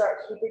going to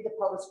start keeping the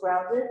pelvis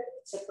grounded.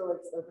 Tip the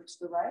legs over to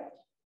the right,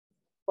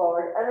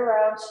 forward and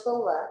around to the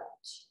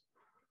left.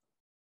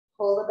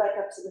 Pull it back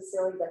up to the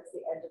ceiling. That's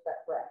the end of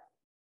that breath.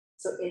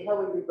 So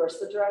inhale, we reverse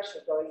the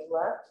direction, going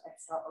left.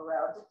 Exhale,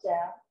 around it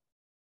down,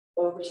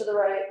 over to the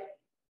right,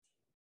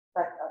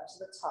 back up to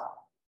the top.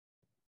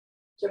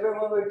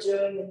 Remember when we're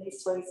doing the knee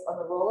swings on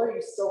the roller,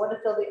 you still want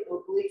to feel the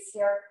obliques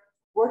here,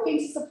 working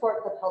to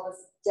support the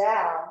pelvis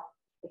down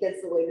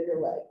against the weight of your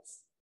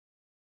legs.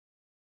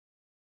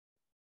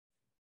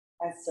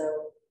 And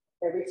so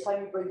every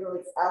time you bring your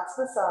legs out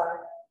to the side,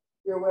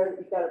 you're aware that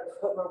you've got to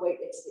put more weight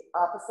into the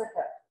opposite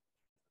hip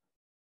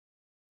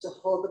to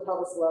hold the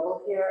pelvis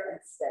level here and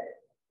steady.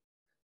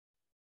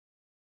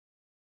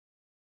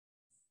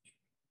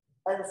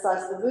 And the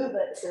size of the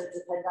movement is going to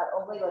depend not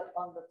only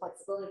on the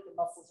flexibility of the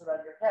muscles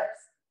around your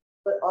hips,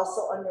 but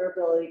also on your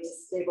ability to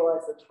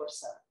stabilize the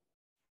torso.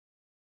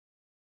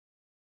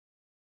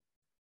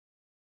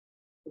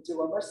 We'll do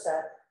one more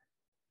set.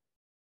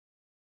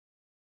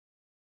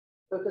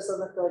 Focus on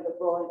the feeling of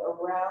rolling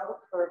around the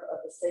curve of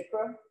the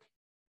sacrum,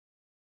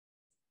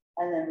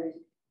 and then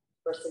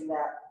reversing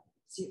that.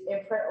 So you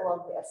imprint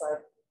along the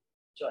SI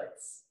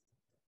joints.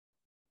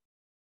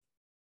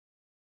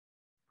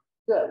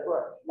 Good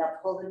work. Now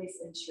pull the knees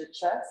into your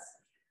chest,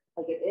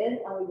 plug it in,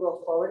 and we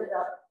roll forward and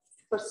up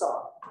for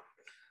saw.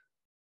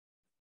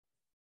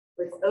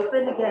 Legs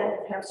open again,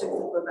 hamstrings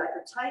and low back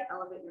are tight,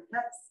 elevate your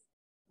hips,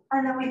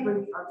 and then we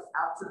bring the arms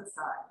out to the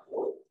side.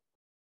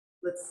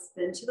 Let's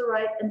spin to the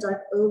right and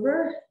dive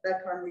over.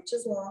 Back arm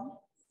reaches long.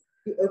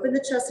 You open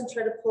the chest and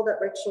try to pull that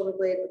right shoulder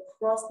blade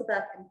across the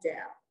back and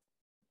down.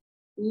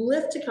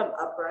 Lift to come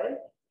upright,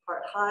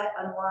 heart high,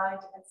 unwind,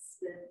 and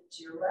spin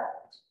to your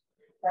left.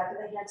 Back of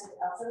the hand to the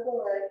outside of the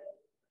leg.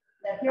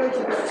 Now here, as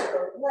you go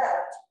to the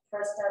left,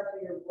 press down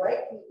through your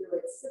right knee, your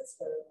right sits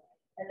bone,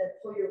 and then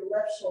pull your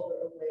left shoulder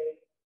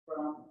away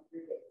from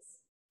your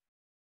base.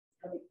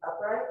 Coming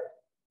upright,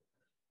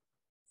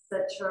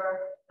 center,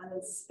 and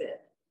then spin.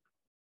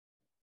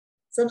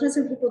 Sometimes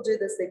when people do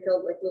this, they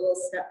feel like little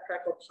snap,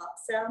 crackle, pop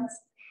sounds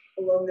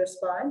along their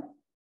spine.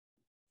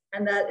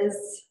 And that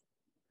is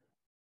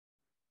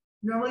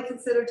normally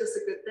considered just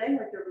a good thing,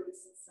 like you're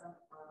releasing some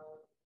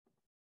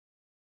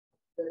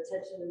the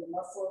tension in the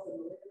muscles and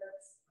the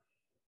ligaments.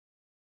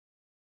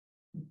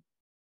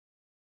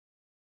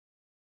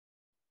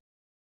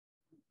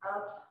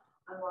 Up,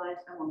 unwind,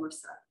 and one more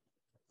set.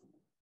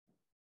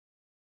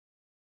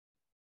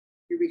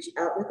 You reach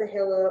out with the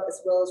halo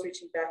as well as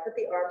reaching back with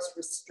the arms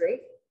for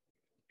straight.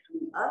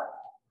 Coming up,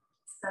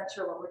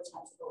 center one more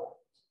time to the left.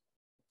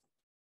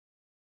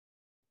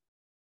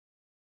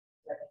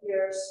 Up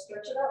here,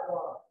 stretch it out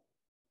long.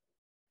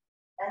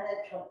 And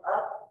then come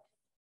up,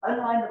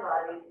 unwind the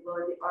body,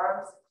 lower the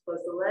arms, close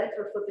the legs,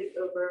 we're flipping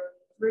over.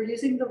 We're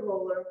using the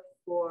roller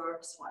for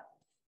swan.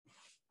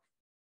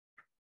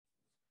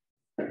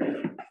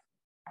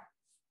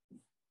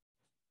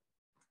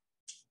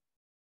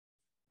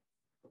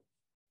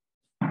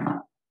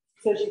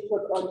 So as you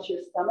flip onto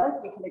your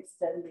stomach, you can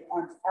extend the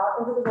arms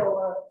out over the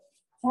roller,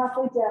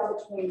 halfway down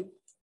between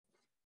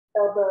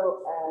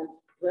elbow and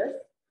wrist.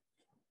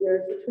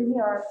 Ears between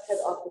the arms, head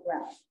off the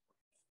ground.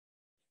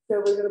 So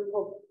we're going to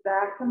pull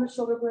back from the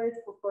shoulder blades,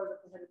 pull forward with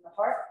the head and the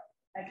heart,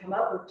 and come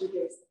up with your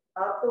gaze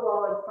up the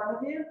wall in front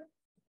of you,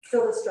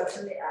 feel the stretch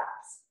in the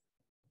abs.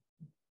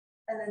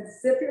 And then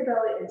zip your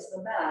belly into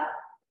the mat,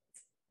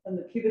 from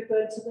the pubic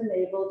bone to the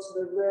navel, to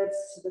the ribs,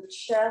 to the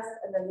chest,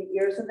 and then the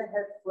ears and the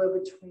head flow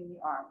between the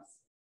arms.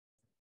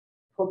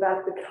 Pull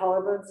back the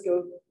collarbones,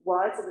 go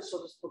wide so the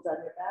shoulders pull down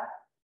your back.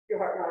 Your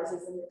heart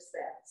rises and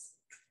expands.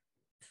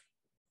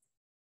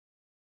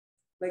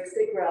 Legs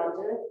stay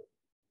grounded.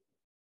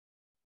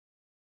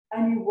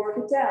 And you work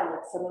it down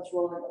like someone's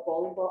rolling a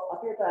bowling ball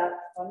up your back,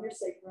 from your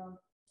sacrum,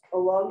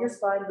 along your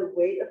spine. The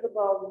weight of the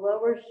ball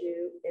lowers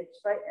you inch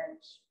by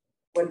inch,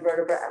 one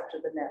vertebra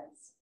after the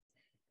next.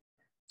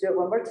 Do it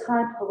one more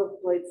time, pull the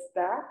blades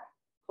back,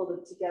 pull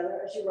them together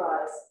as you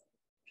rise,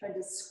 trying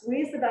to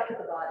squeeze the back of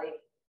the body.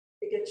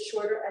 It gets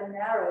shorter and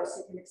narrow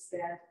so you can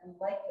expand and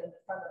lengthen the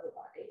front of the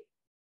body.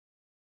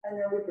 And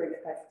then we bring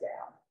it back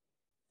down.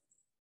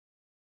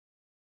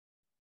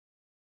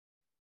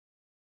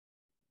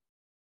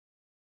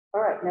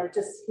 All right, now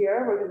just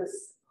here, we're gonna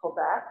pull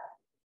back,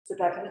 so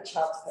back in the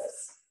child's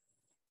pose.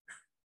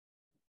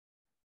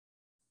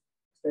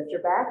 Lift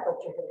your back,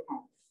 lift your hip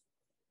hand.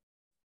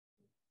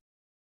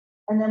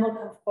 And then we'll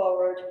come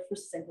forward for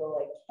single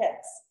leg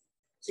kicks.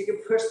 So you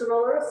can push the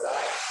roller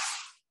aside,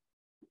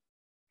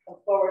 come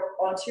forward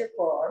onto your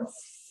forearms.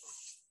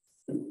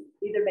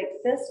 Either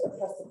make fists or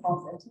press the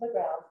palms into the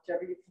ground,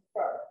 whichever you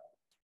prefer.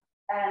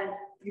 And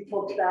you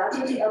pull back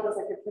with the elbows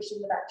like you're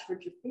pushing the back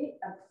towards your feet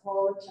and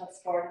pull the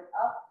chest forward and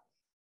up,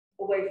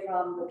 away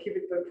from the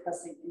pubic bone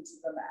pressing into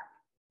the mat.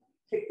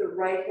 Kick the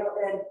right heel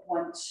in,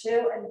 1,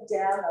 2, and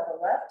down, now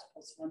the left,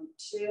 plus 1,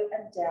 2,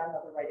 and down,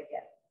 now the right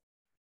again.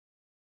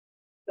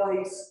 Go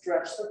ahead, you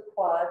stretch the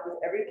quad with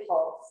every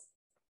pulse.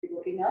 Keep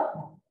looking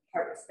up,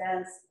 heart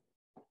expands,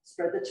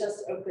 spread the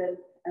chest open,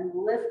 and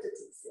lift it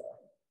to the ceiling.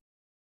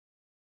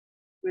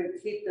 We're going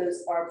to keep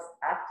those arms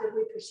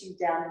actively pushing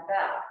down and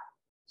back.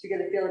 So you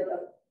get a feeling of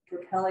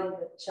propelling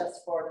the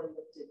chest forward and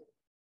lifting.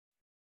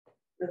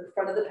 The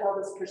front of the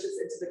pelvis pushes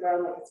into the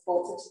ground like it's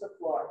bolted to the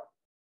floor.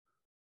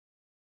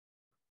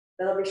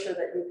 That'll be sure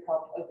that you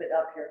help open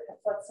up your hip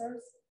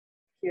flexors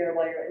here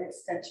while you're in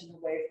extension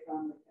away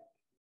from the hip.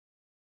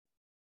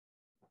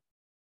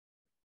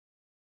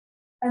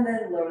 And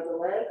then lower the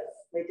legs,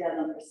 lay down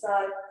on your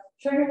side,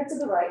 turn your head to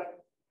the right.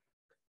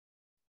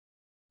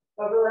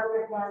 Overlap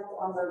your hands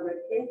on the rib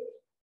cage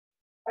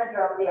and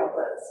drop the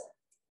elbows.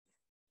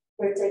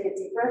 We're going to take a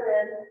deep breath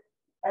in,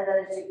 and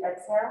then as you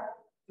exhale,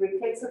 3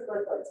 kicks with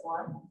both legs.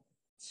 1,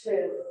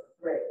 2,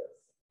 3.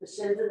 The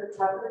shins and the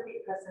top of the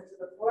feet press into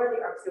the floor.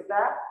 The arms go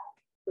back,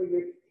 where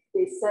your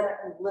face center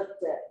and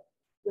lift it.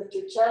 Lift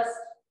your chest,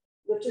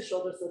 lift your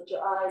shoulders, lift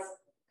your eyes.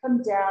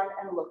 Come down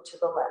and look to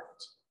the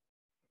left.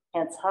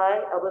 Hands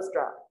high, elbows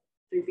drop.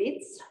 3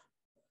 beats.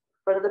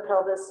 Front of the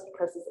pelvis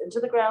presses into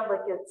the ground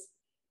like it's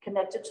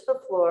connected to the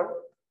floor.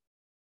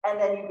 And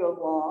then you go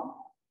long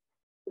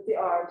with the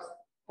arms.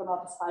 Come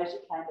up as high as you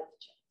can with the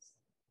chest.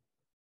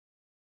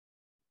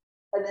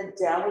 And then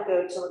down we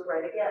go to look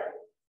right again.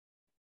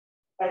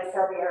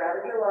 Exhale the air out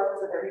of your lungs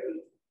with every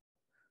beat.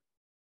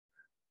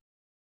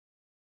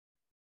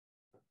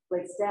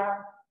 Legs down,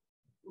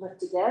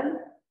 lift again.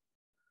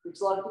 Reach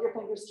long with your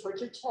fingers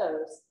towards your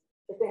toes.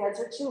 If the hands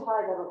are too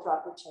high, then we'll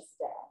drop your chest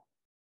down.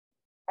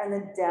 And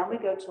then down we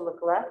go to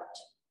look left.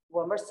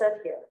 1 more set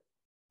here.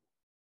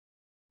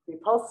 3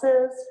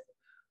 pulses.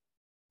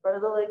 Front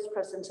of the legs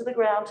press into the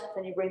ground.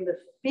 Then you bring the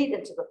feet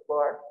into the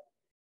floor.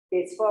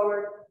 Gaze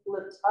forward,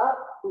 lift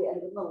up. We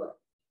end in the lift.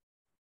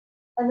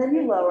 And then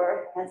you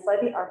lower, hands by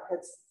the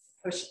armpits,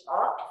 push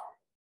up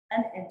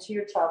and into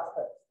your child's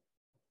pose.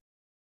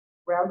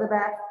 Round the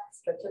back,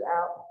 stretch it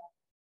out,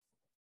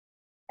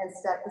 and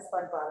stack the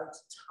spine bottom to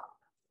top.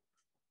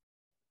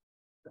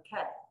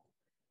 Okay.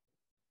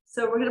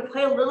 So we're going to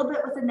play a little bit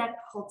with the neck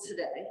pull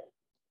today.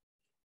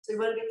 So you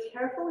want to be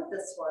careful with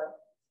this one,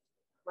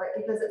 right?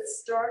 Because it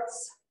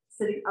starts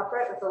sitting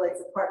upright with the legs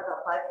apart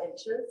about 5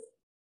 inches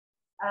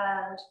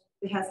and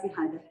the hands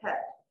behind the head.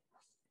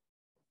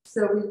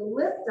 So we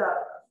lift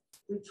up,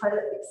 we try to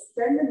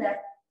extend the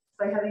neck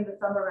by having the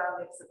thumb around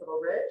the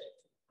occipital ridge,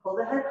 pull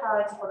the head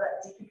high to feel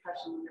that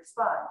decompression in your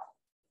spine.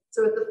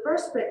 So with the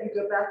first bit, you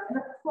go back in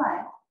a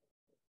plank,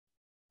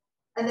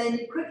 and then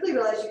you quickly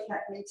realize you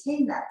can't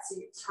maintain that. So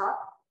you tuck,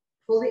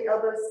 pull the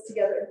elbows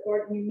together and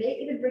forward, and you may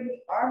even bring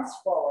the arms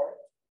forward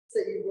so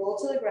that you roll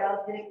to the ground,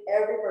 hitting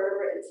every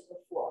vertebra into the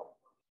floor.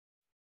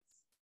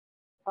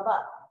 Come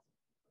up.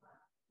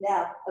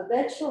 Now,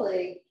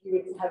 eventually, you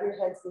would have your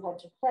hands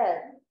behind your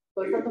head,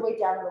 both on the way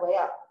down and the way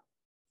up.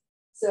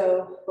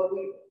 So what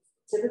we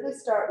typically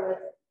start with,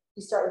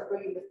 you start with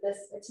bringing the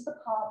fist into the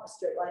palm, a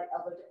straight line,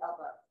 elbow to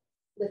elbow.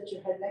 Lift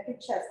your head, neck,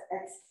 and chest.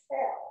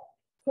 Exhale.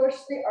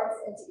 Push the arms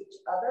into each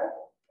other.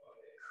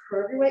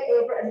 Curve your way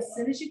over, and as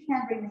soon as you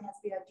can, bring the hands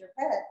behind your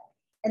head.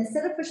 And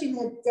instead of pushing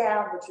the head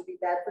down, which would be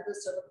bad for the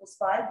cervical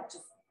spine, which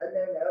is a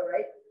no-no,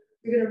 right?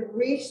 You're going to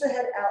reach the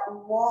head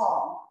out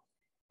long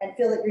and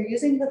feel that you're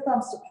using the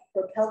thumbs to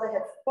propel the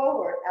head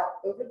forward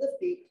out over the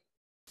feet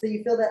so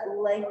you feel that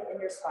length in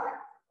your spine.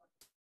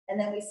 And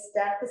then we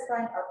stack the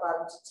spine up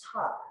bottom to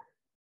top.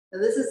 Now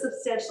this is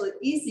substantially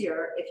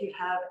easier if you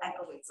have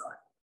ankle weights on,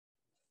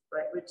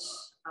 right? Which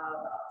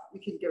you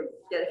can go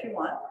get if you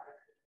want,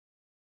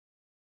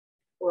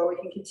 or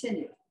we can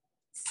continue.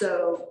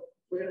 So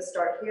we're going to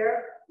start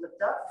here,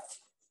 lift up.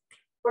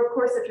 Or of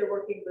course, if you're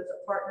working with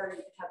a partner,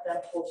 you can have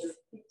them hold your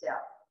feet down.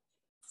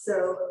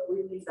 So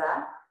we lean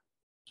back.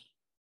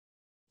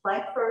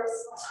 Plank first,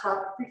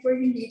 tuck before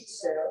you need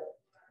to.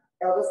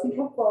 Elbows can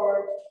come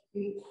forward.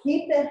 You can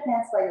keep the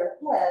hands by your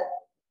head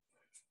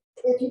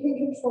if you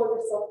can control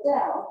yourself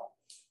down.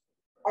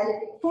 And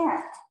if you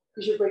can't,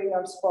 because you're bringing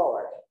arms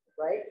forward,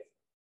 right?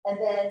 And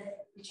then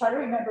you try to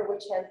remember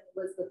which hand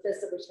was the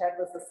fist and which hand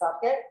was the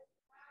socket.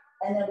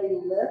 And then we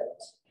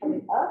lift,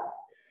 coming up.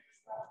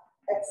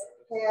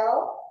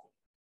 Exhale.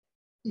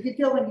 You can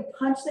feel when you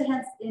punch the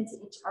hands into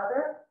each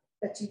other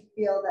that you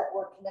feel that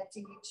we're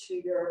connecting you to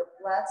your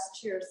lats,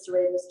 to your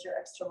serratus, to your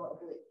external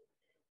oblique.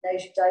 Now you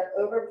should dive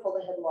over, pull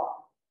the head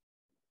long.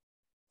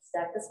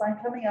 Stack the spine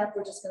coming up.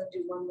 We're just going to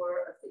do 1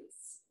 more of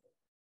these.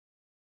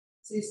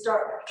 So you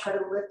start, try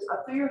to lift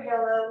up through your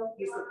halo,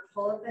 use the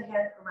pull of the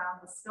head around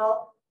the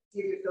skull,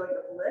 give you a feeling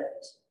of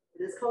lift.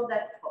 It is called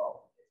neck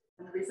pull.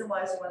 And the reason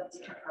why is we want to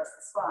decompress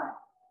the spine.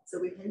 So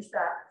we hinge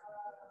back,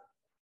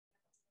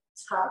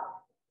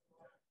 tuck,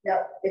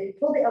 Now, if you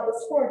pull the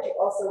elbows forward, you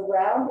also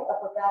round the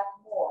upper back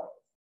more.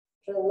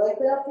 Try to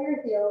lengthen up through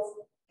your heels,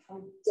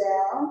 come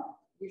down,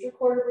 use your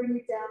core to bring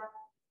you down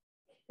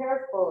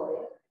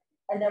carefully.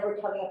 And then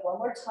we're coming up one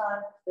more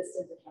time, fist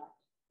into count.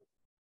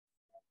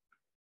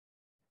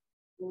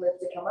 Lift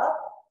to come up.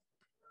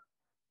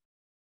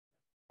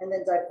 And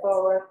then dive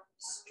forward,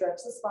 stretch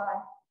the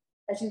spine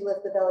as you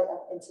lift the belly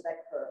up into that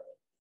curve.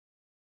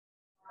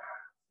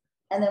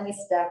 And then we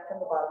stack from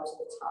the bottom to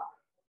the top.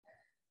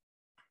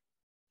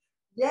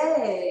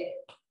 Yay,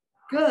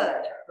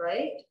 good,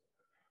 right?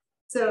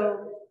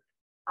 So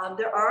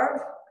there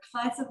are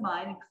clients of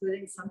mine,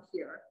 including some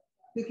here,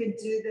 who can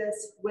do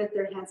this with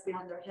their hands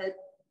behind their head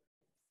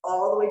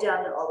all the way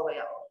down and all the way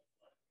up.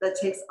 That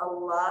takes a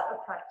lot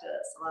of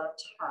practice, a lot of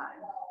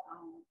time.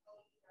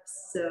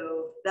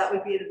 So that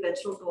would be an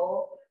eventual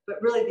goal,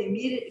 but really the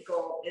immediate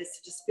goal is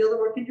to just feel the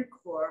work in your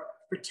core,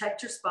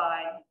 protect your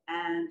spine,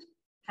 and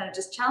kind of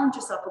just challenge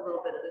yourself a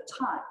little bit at a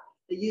time.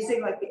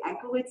 Using like the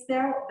ankle weights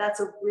there,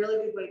 that's a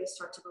really good way to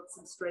start to build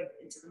some strength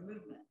into the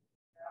movement,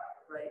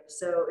 right?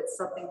 So it's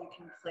something you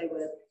can play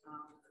with,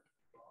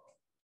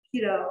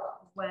 you know,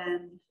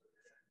 when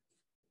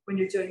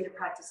you're doing your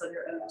practice on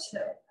your own too.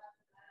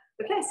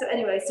 Okay, so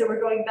anyway, so we're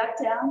going back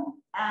down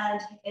and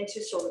into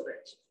shoulder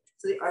bridge.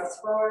 So the arms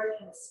forward,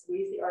 and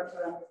squeeze the arms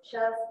around the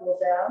chest, pull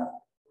down.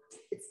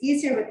 It's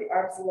easier with the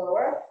arms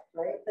lower,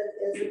 right, than it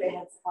is with the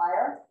hands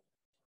higher.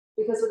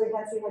 Because with the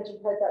hands behind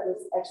your head, that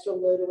was extra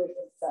load away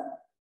from the center.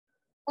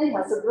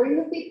 Anyhow, so bring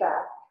the feet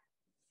back,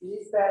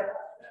 knees back,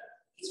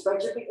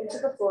 spread your feet into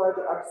the floor,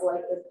 the arms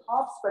lengthen,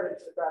 palms spread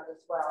into the ground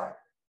as well.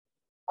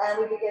 And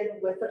we begin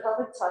with the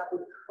pelvic tuck.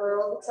 We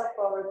curl the tuck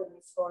forward, the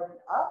knees forward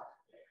and up.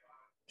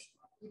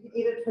 You can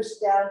even push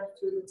down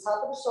through the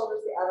top of the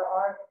shoulders, the outer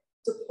arm,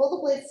 to pull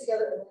the blades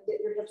together and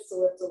get your hips to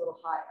lift a little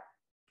higher.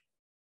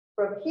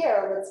 From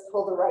here, let's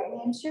pull the right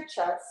knee into your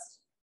chest,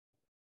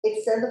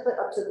 extend the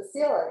foot up to the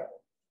ceiling,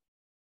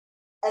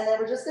 and then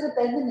we're just going to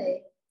bend the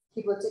knee,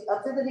 keep lifting up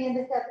through the knee and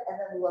the hip, and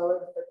then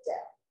lower the foot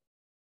down.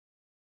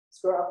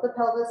 Square off the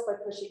pelvis by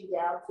pushing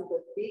down through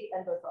both feet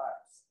and both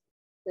arms.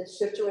 Then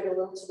shift your weight a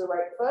little to the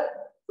right foot.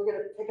 We're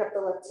going to pick up the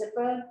left hip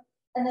bone,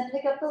 and then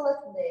pick up the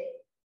left knee.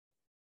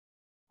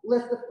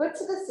 Lift the foot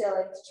to the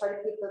ceiling to try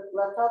to keep the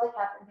left pelvic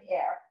half in the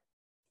air.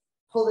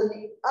 Pull the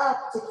knee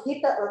up to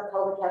keep that left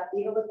pelvic half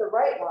even with the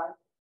right one.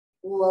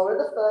 Lower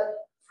the foot,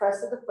 press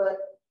to the foot,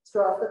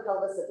 square off the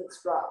pelvis if it's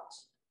dropped.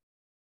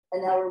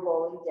 And now we're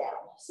rolling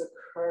down. So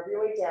curve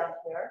your way down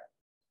here.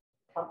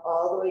 Come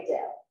all the way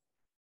down.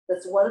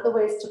 That's one of the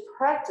ways to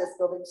practice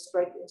building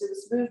strength into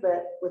this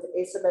movement with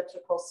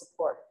asymmetrical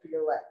support for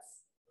your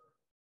legs.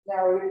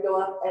 Now we're going to go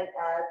up and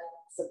add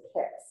some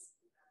kicks.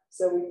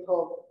 So we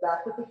pull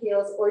back with the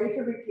heels, or you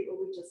can repeat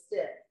what we just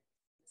did.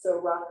 So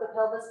rock the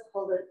pelvis,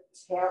 pull the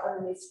tail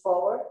and the knees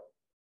forward,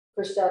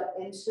 push down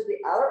into the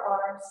outer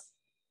arms,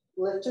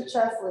 lift your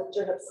chest, lift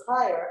your hips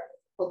higher,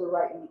 pull the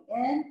right knee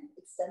in,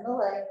 extend the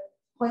leg,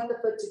 point the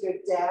foot to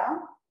go down,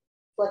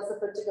 flex the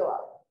foot to go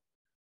up.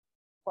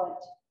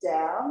 Point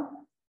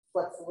down,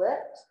 flex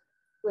lift.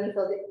 We're going to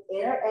feel the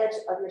inner edge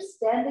of your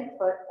standing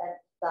foot and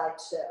thigh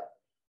toe.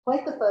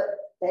 Point the foot,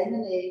 bend the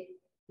knee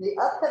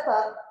up, hip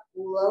up,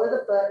 lower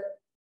the foot,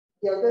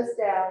 heel goes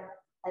down,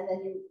 and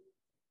then you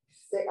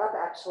stay up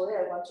actually.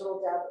 I want you to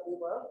roll down, but we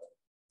won't.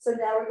 So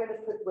now we're going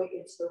to put the weight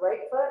into the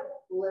right foot,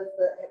 lift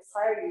the hips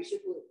higher, use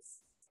your glutes.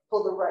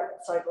 Pull the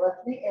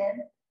left knee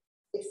in,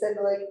 extend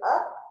the leg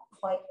up,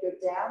 point, go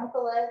down with the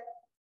leg,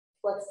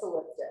 flex to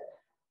lift it.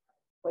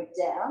 Point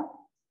down,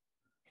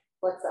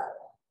 flex up.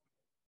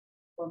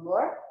 One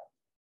more.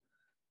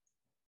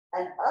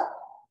 And up,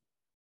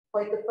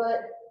 point the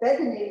foot,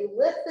 bend the knee,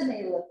 lift the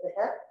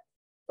hip,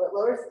 foot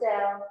lowers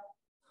down,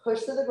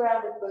 push to the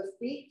ground with both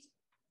feet,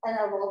 and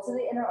now roll to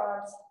the inner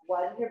arms,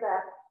 widen your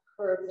back,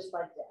 curve your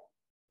spine down.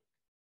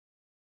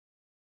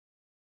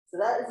 So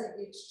that is a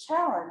huge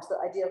challenge, the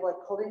idea of like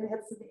holding the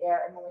hips in the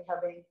air and only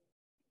having,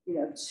 you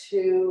know,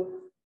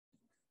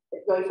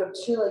 going from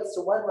two legs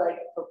to one leg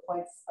for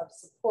points of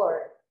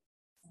support.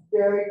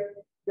 Very,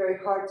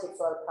 very hard, takes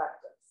a lot of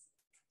practice.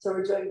 So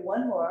we're doing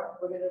one more.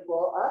 We're going to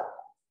roll up,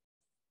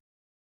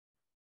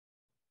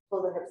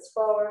 pull the hips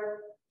forward,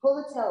 pull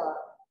the tail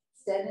up,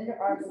 stand in your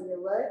arms and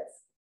your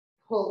legs,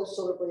 pull the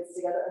shoulder blades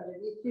together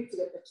underneath you to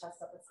get the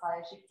chest up as high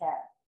as you can.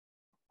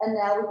 And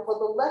now we pull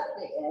the left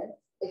knee in,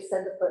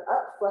 extend the foot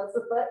up, flex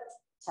the foot,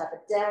 tap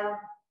it down,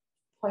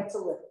 point to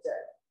lift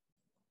it.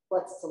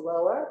 Flex to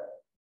lower,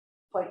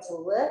 point to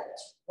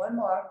lift, one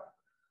more.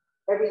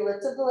 Every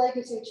lift of the leg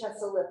gives you a chance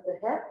to lift the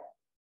hip,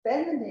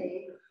 bend the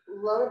knee,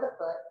 lower the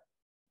foot,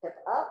 hip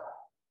up,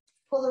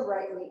 pull the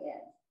right knee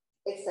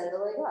in, extend the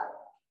leg up,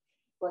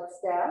 flex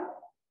down,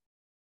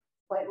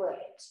 point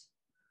lift,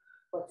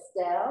 flex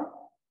down,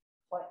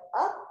 point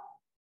up,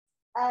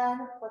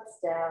 and flex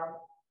down,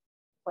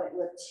 point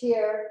lift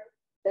here,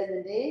 bend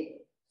the knee,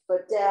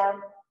 foot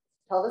down,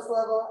 pelvis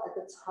level at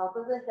the top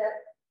of the hip,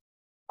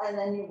 and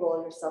then you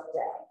roll yourself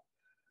down.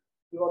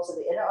 You roll to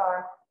the inner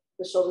arm,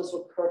 the shoulders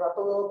will curve up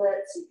a little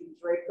bit so you can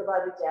drape the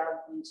body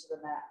down into the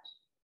mat.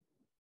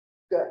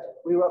 Good.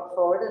 We roll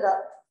forward and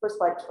up for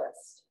spine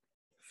twist.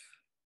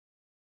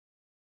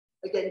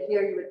 Again,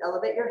 here you would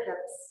elevate your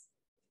hips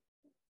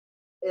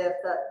if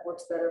that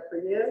works better for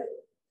you.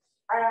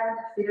 And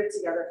feet are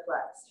together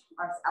flexed.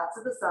 Arms out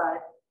to the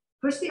side.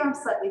 Push the arms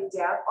slightly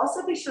down.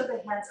 Also be sure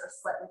the hands are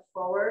slightly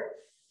forward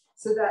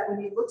so that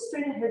when you look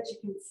straight ahead, you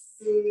can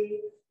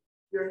see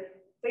your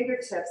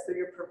fingertips through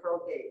your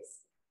peripheral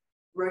gaze.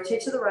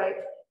 Rotate to the right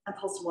and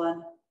pulse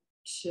 1,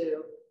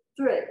 2,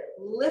 3.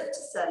 Lift to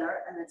center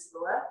and then to the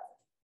left.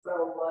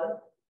 Row 1,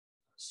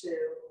 2,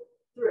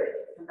 3.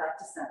 Come back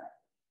to center.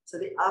 So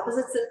the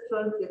opposite sit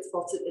bone gets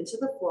vaulted into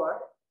the floor.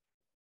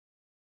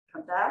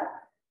 Come back.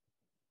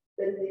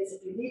 Bend the knees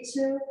if you need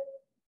to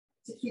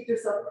keep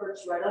yourself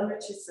perched right on your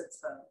 2 sits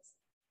bones.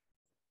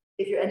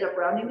 If you end up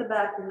rounding the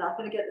back, you're not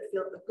going to get a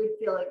good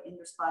feeling in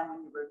your spine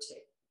when you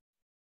rotate.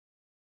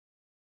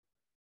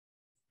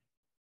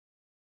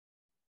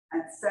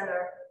 And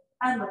center,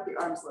 and let the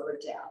arms lower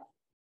down.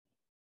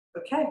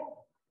 Okay,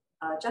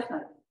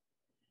 jackknife.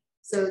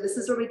 So this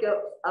is where we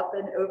go up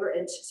and over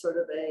into sort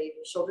of a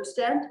shoulder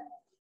stand.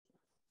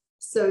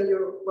 So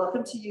you're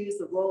welcome to use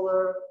the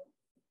roller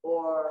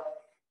or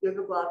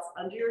yoga blocks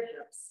under your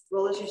hips.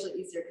 Roller is usually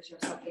easier because you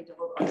have something to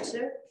hold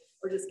onto,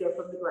 or just go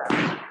from the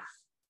ground.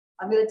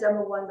 I'm going to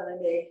demo one, but I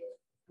may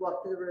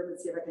walk through the room and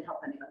see if I can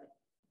help anybody.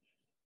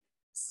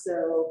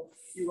 So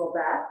you roll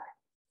back.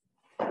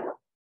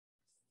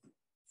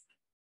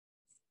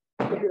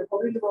 If you're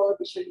holding the roller,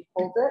 be sure you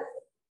hold it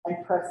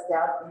and press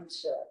down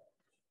into it.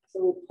 So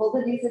we pull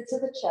the knees into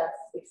the chest,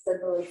 extend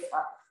the legs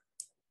up.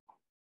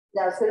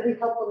 Now it's going to be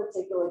helpful to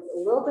take the legs a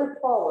little bit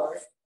forward,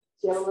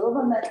 so you have a little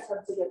momentum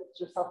to get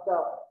yourself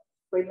going.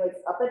 Bring the legs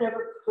up and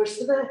over, push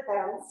to the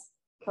hands,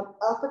 come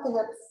up at the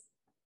hips,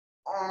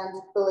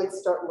 and the legs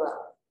start low.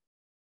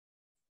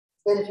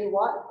 Then if you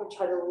want, you can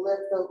try to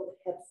lift the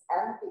hips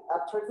and feet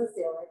up towards the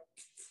ceiling,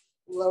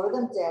 lower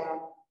them down,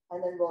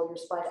 and then roll your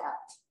spine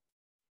out.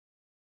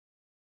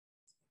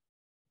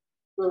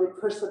 Really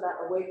push the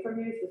mat away from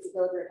you with the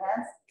heel of your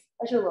hands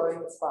as you're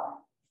lowering the spine.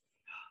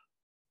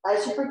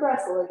 As you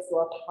progress, the legs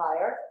go up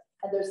higher,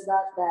 and there's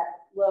not that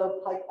low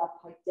pike up,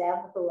 pike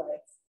down with the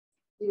legs.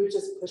 You would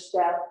just push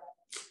down,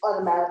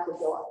 automatically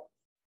go up.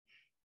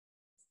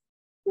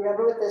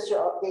 Remember with this,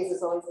 your gaze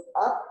is always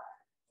up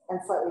and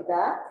slightly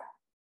back.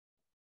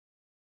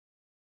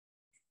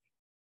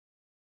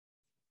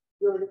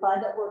 Really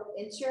find that work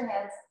into your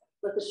hands.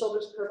 Let the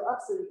shoulders curve up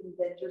so you can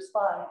bend your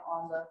spine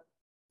on the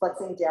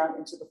flexing down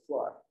into the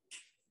floor.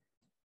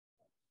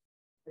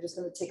 We're just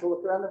going to take a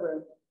look around the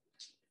room.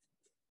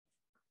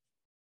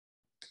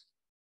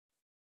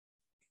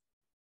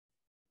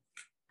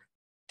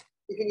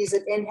 You can use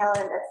an inhale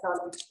and exhale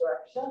in each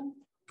direction.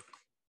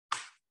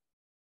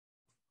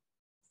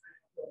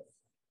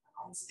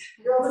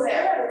 You're almost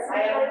there.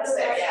 I am almost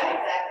there. Yeah,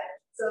 exactly.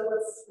 So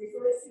let's squeeze the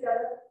legs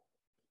together.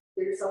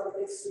 Give yourself a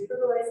big sweep of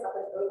the legs up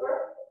and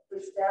over.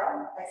 Push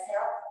down.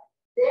 Exhale.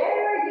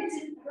 There, you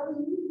did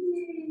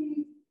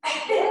really.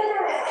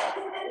 Yeah.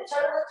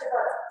 Try to lift your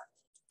butt.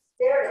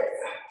 There it is.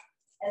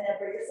 And then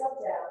bring yourself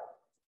down.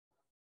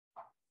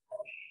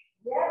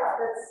 Yeah,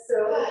 that's so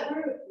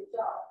true. Good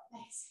job.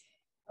 Thanks.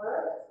 All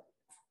right.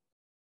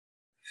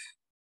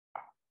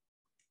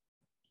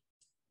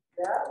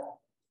 Yeah.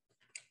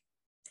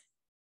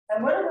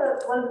 And one of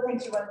the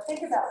things you want to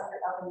think about when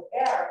you're up in the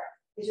air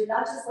is you're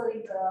not just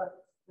letting the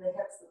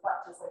hips, the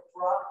butt just like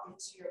drop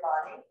into your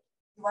body.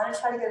 You want to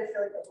try to get a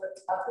feeling of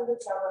lift up in the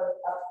tailbone,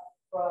 up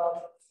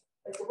from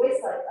like the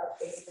waistline up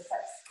into the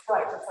hips.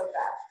 Right, just like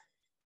that.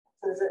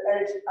 So there's an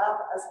energy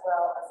up as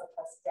well as a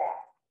press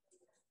down.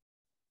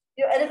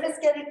 You know, and if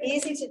it's getting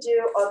easy to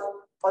do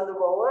on the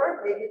roller,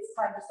 maybe it's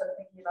time to start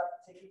thinking about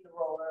taking the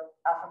roller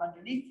out from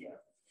underneath you.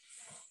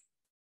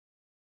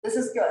 This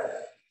is good.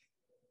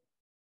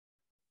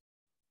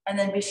 And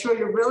then be sure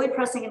you're really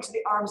pressing into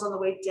the arms on the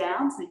way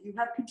down so that you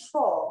have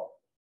control.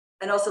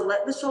 And also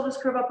let the shoulders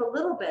curve up a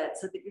little bit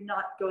so that you're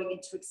not going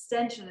into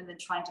extension and then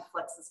trying to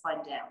flex the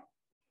spine down.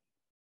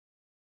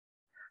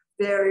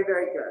 Very,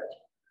 very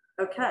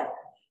good. Okay,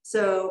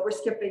 so we're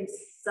skipping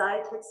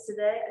side kicks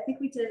today. I think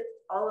we did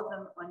all of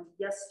them on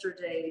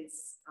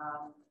yesterday's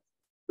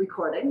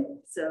recording.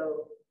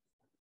 So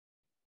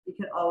you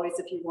can always,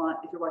 if you want,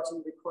 if you're watching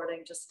the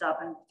recording, just stop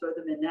and throw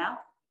them in now.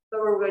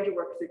 But we're going to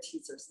work through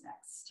teasers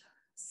next.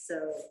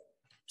 So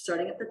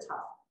starting at the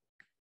top.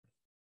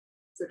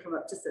 So come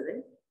up to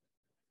sitting.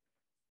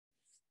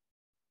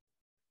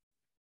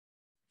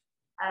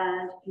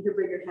 And you can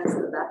bring your hands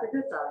to the back of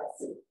your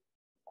thighs.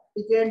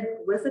 Begin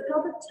with the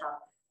pelvic tuck.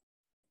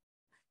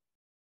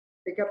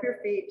 Pick up your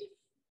feet.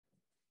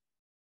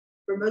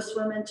 For most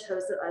women,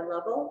 toes at eye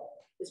level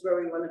is where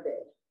we want to be.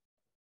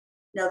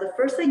 Now, the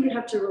first thing you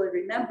have to really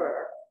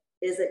remember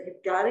is that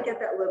you've got to get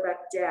that low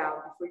back down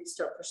before you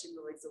start pushing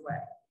the legs away.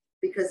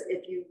 Because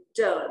if you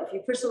don't, if you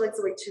push the legs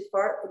away too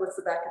far, what's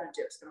the back going to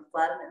do? It's going to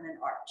flatten and then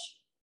arch.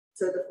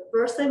 So the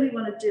first thing we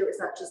want to do is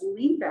not just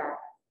lean back,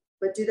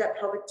 but do that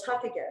pelvic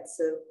tuck again.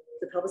 So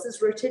the pelvis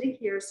is rotating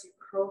here, so you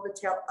curl the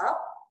tail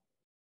up.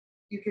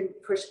 You can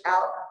push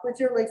out with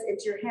your legs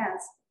into your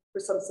hands for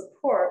some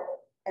support,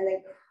 and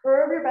then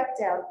curve your back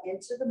down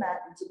into the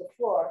mat, into the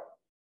floor.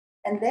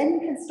 And then you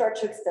can start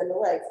to extend the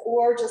legs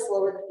or just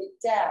lower the feet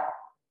down.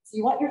 So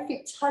you want your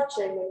feet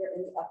touching when you're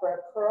in the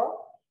upper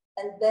curl,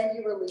 and then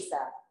you release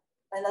that.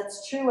 And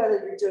that's true whether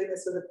you're doing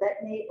this with a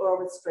bent knee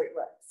or with straight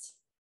legs.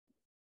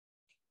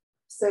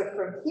 So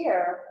from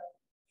here,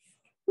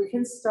 we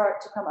can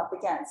start to come up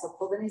again. So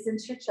pull the knees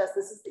into your chest.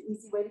 This is the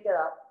easy way to get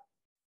up.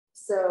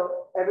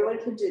 So everyone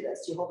can do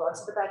this. You hold on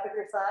to the back of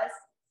your thighs,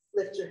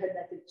 lift your head,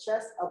 neck, and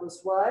chest,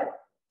 elbows wide.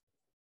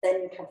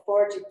 Then you come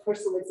forward, you push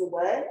the legs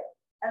away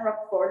and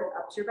rock forward and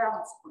up to your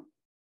balance point.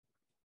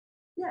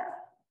 Yeah,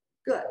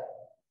 good.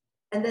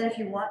 And then if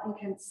you want, you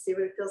can see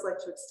what it feels like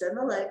to extend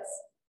the legs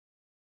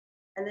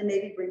and then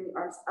maybe bring the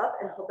arms up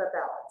and hold that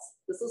balance.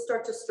 This will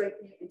start to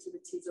strengthen you into the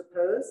teaser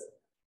pose.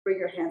 Bring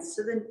your hands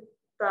to the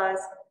thighs,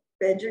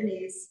 bend your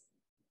knees,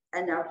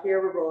 and now here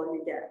we're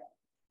rolling again.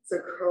 So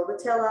curl the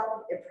tail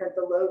up, imprint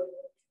the lobe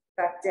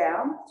back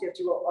down. So you have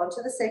to roll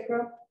onto the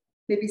sacrum.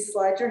 Maybe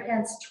slide your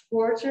hands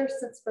towards your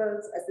sits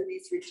bones as the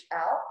knees reach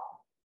out,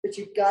 but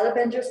you've got to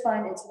bend your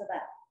spine into the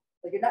mat.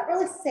 Like you're not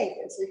really safe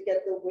until you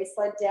get the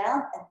waistline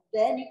down, and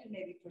then you can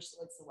maybe push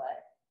the legs away.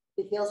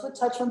 The heels would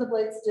touch when the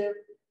blades do.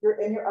 You're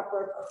in your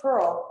upper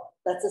curl.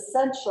 That's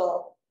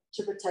essential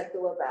to protect the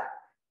low back.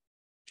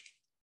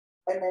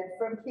 And then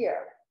from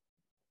here,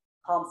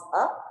 palms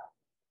up,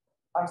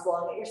 arms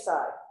long at your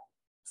side.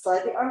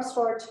 Slide the arms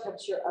forward to come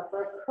to your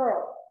upper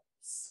curl.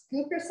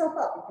 Scoop yourself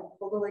up. You can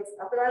pull the legs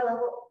up at eye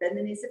level, bend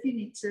the knees if you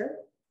need to,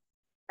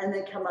 and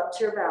then come up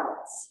to your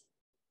balance.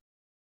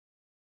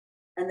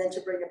 And then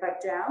to bring it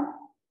back down,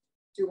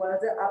 do one of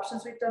the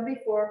options we've done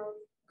before.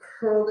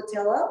 Curl the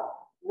tail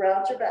up,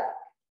 round your back.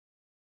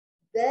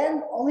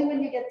 Then only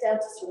when you get down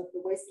to sort of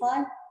the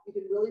waistline, you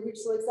can really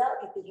reach the legs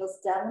out, get the heels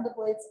down when the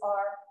blades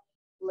are,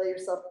 lay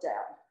yourself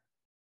down.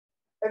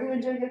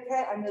 Everyone doing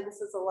okay? I know this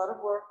is a lot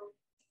of work,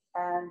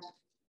 and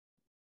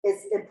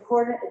it's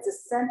important, it's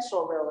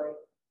essential really,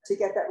 to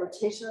get that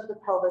rotation of the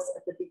pelvis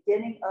at the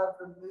beginning of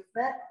the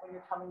movement when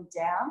you're coming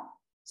down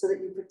so that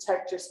you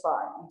protect your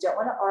spine. You don't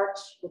want to arch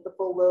with the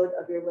full load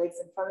of your legs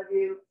in front of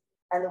you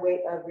and the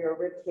weight of your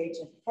rib cage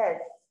and head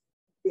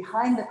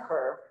behind the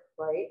curve,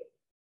 right?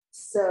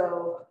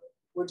 So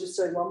we're just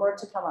doing one more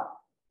to come up.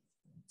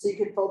 So you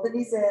can fold the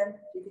knees in,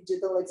 you can do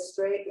the legs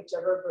straight,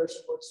 whichever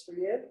version works for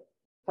you.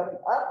 Coming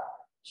up,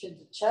 chin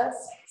to chest,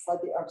 slide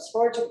the arms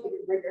forward. You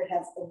can bring your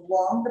hands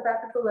along the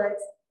back of the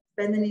legs,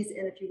 bend the knees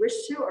in if you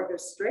wish to, or go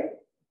straight.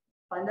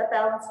 Find that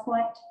balance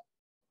point.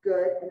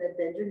 Good, and then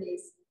bend your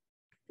knees,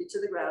 feet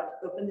to the ground,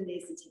 open the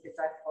knees and take it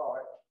back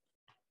forward.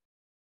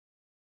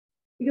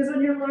 Because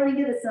when you're learning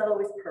it, it's not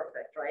always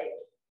perfect, right?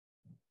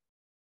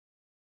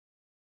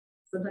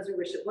 Sometimes we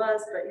wish it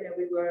was, but you know,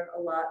 we learn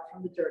a lot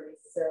from the journey.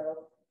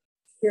 So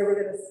here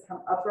we're gonna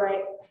come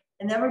upright,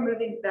 and then we're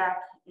moving back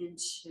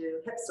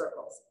into hip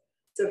circles.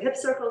 So hip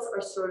circles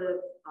are sort of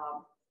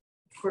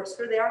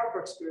corkscrew, they are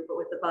corkscrew, but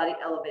with the body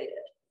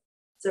elevated.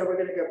 So we're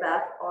gonna go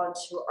back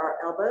onto our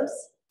elbows.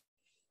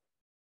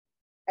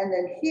 And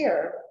then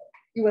here,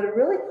 you wanna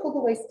really pull the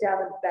waist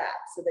down and back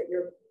so that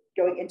you're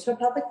going into a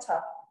pelvic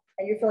tuck,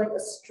 and you're feeling a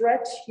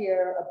stretch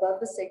here above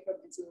the sacrum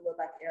into the low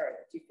back area.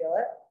 Do you feel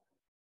it?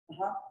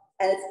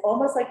 And it's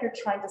almost like you're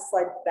trying to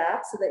slide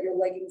back so that your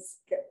leggings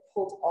get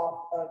pulled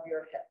off of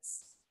your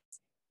hips.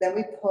 Then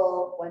we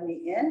pull one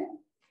knee in,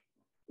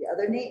 the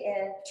other knee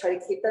in, try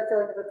to keep that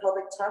feeling of a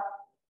pelvic tuck,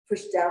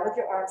 push down with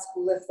your arms,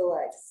 lift the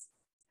legs.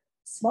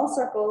 Small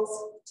circles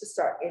to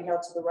start.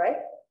 Inhale to the right,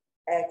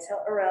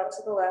 exhale around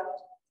to the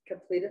left,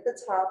 complete at the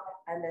top,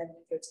 and then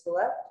go to the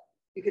left.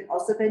 You can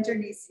also bend your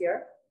knees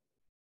here.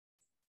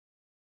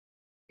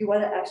 You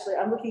want to actually,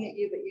 I'm looking at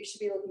you, but you should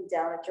be looking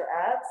down at your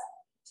abs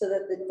so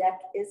that the neck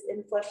is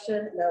in flexion,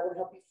 and that will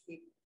help you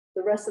keep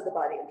the rest of the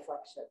body in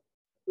flexion.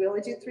 We only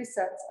do 3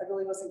 sets. I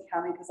really wasn't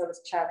counting because I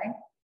was chatting.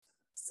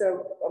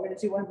 So I'm going to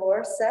do one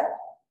more set.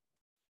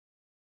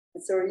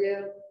 And so are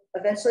you.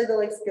 Eventually the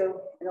legs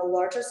go in a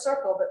larger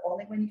circle, but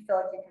only when you feel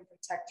like you can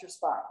protect your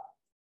spine.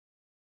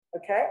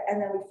 Okay,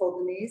 and then we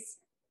fold the knees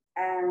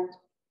and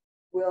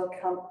we'll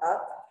come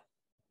up.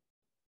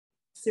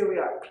 So here we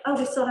are. Oh,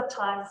 we still have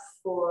time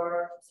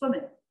for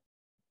swimming.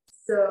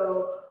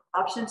 So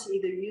option to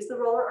either use the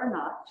roller or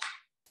not.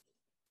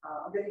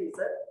 I'm going to use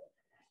it.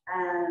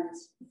 And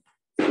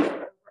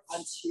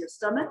onto your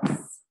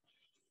stomachs.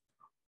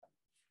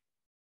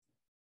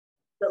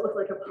 That looked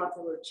like a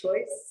popular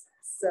choice.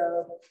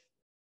 So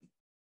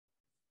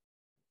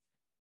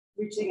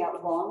reaching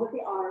out long with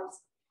the arms,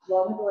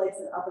 long with the legs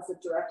in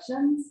opposite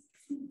directions.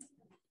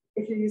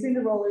 If you're using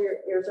the roller, your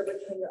ears are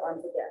between your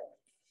arms again.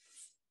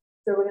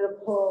 So we're going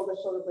to pull the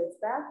shoulder blades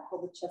back,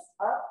 pull the chest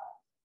up,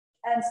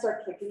 and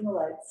start kicking the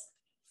legs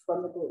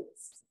from the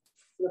glutes.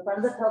 So the front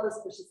of the pelvis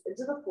pushes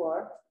into the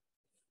floor.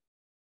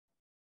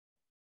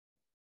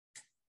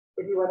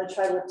 If you want to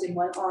try lifting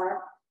one arm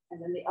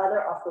and then the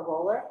other off the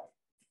roller,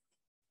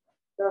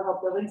 that'll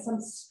help building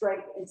some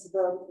strength into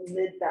the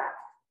mid back.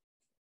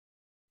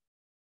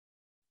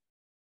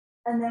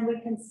 And then we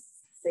can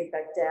sink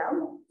back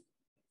down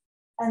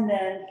and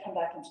then come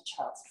back into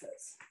child's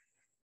pose.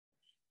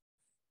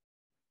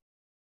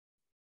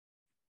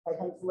 Head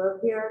hangs low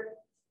here.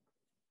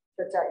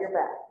 Stretch out your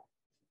back.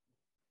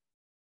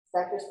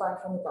 Stack your spine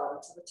from the bottom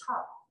to the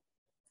top.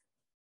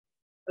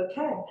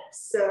 Okay,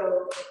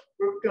 so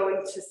we're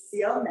going to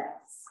seal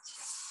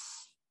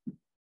next.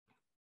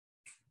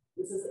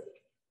 This is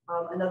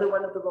another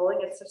one of the rolling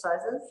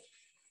exercises.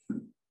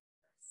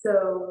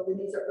 So the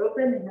knees are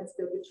open, the hands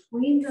go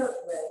between the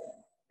legs,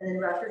 and then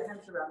wrap your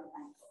hands around the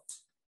ankle.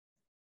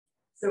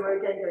 So we're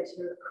again going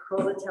to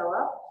curl the tail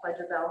up, find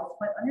your balance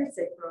point on your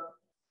sacrum,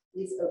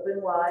 knees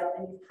open wide,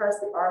 and you press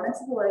the arm into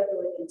the leg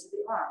going into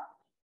the arm.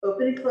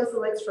 Open and close the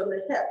legs from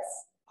the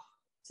hips.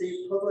 So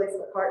you pull the legs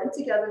apart and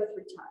together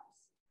 3 times.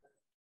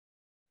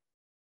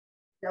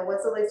 Now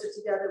once the legs are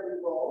together,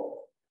 we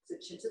roll. So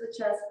chin to the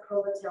chest,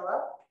 curl the tail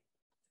up.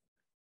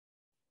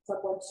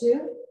 Up 1,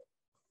 2,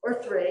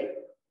 or 3.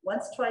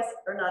 Once, twice,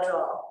 or not at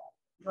all.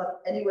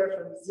 Clap anywhere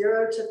from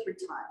 0 to 3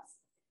 times.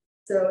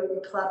 So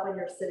you clap when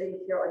you're sitting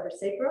here on your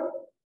sacrum.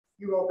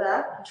 You roll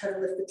back, you try to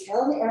lift the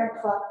tail in the air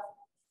and clap,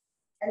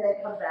 and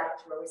then come back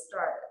to where we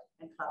started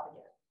and clap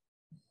again.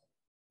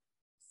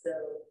 So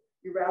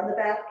you round the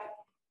back,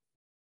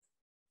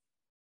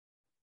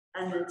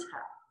 and then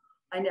tap.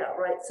 I know,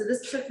 right? So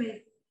this took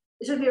me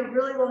a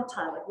really long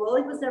time. Like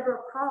rolling was never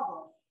a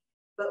problem,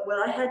 but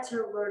what I had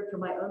to learn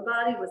from my own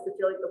body was the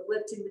feeling of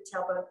lifting the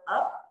tailbone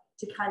up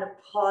to kind of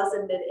pause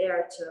in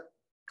midair to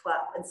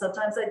clap. And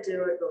sometimes I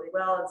do it really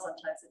well, and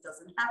sometimes it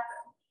doesn't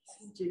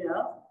happen, do you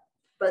know?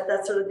 But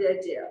that's sort of the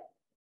idea.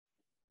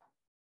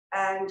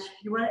 And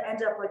you want to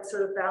end up like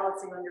sort of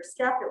balancing on your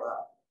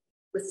scapula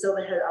with still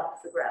the head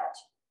off the ground.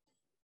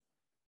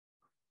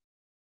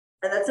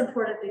 And that's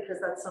important because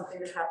that's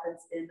something that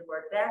happens in the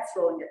more advanced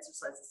rolling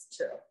exercises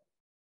too.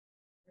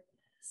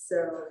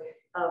 So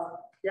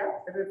yeah,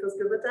 everyone feels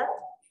good with that?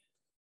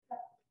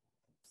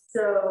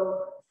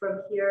 So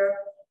from here,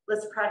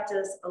 let's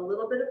practice a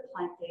little bit of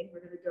planking. We're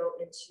going to go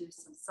into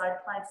some side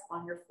planks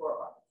on your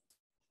forearm.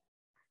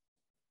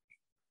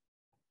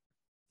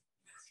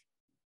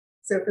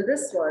 So for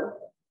this one,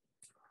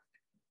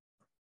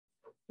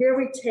 here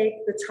we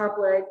take the top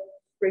leg,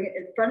 bring it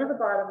in front of the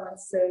bottom one,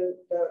 so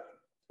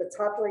the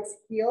top leg's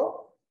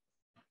heel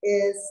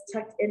is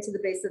tucked into the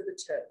base of the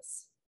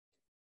toes.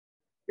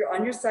 You're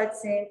on your side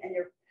seam and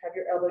you have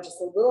your elbow just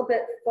a little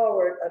bit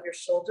forward of your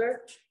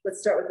shoulder. Let's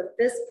start with the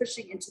fist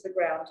pushing into the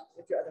ground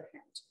with your other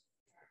hand.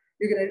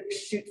 You're going to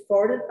shoot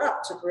forward and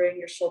up to bring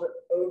your shoulder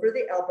over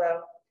the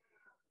elbow.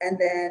 And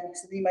then,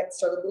 so you might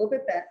start a little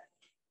bit bent.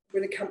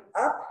 We're going to come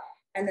up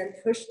and then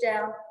push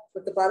down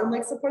with the bottom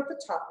leg support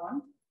the top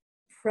one.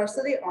 Press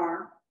to the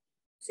arm.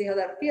 See how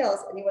that feels.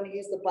 And you want to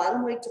use the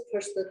bottom leg to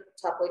push the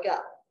top leg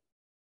up.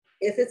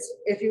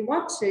 If you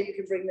want to, you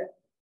can bring the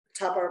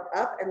top arm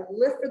up and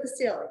lift for the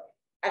ceiling.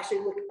 Actually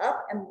look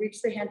up and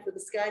reach the hand for the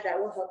sky. That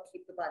will help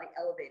keep the body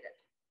elevated.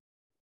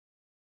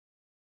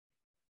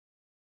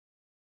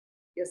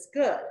 Yes,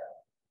 good.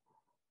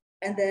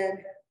 And then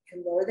you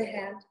can lower the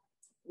hand,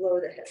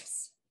 lower the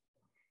hips.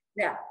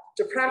 Now,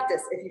 to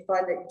practice, if you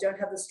find that you don't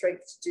have the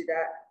strength to do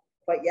that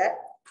quite yet,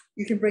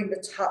 you can bring the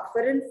top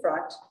foot in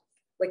front,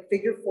 like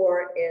figure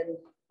 4 in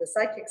the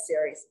side kick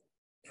series,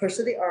 push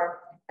to the arm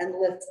and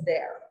lift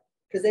there.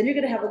 Because then you're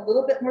going to have a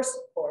little bit more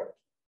support.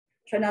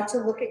 Try not to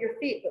look at your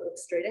feet, but look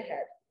straight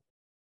ahead.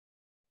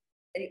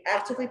 And you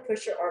actively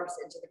push your arms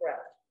into the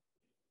ground.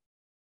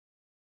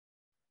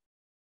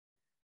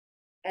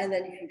 And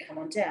then you can come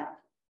on down.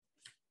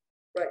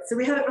 Right, so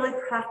we haven't really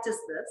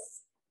practiced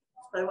this,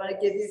 but I want to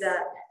give you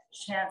that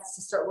chance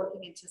to start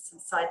working into some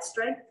side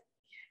strength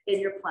in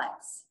your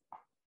planks,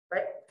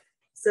 right?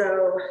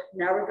 So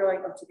now we're going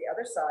onto the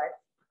other side.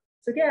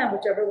 So again,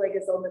 whichever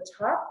leg is on the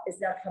top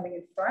is now coming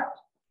in front.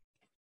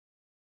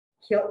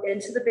 Heel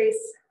into the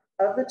base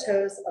of the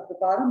toes of the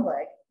bottom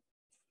leg.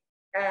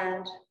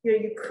 And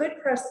you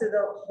could press through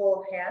the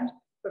whole hand,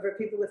 but for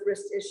people with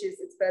wrist issues,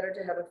 it's better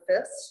to have a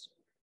fist.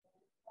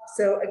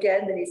 So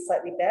again, the knees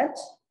slightly bent.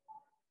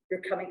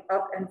 You're coming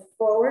up and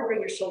forward, bring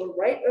your shoulder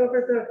right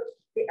over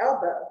the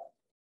elbow.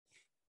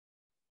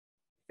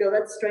 Feel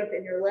that strength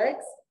in your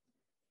legs.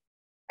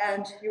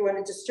 And you want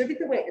to distribute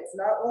the weight. It's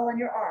not all on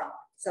your arm.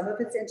 Some of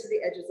it's into the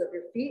edges of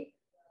your feet.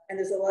 And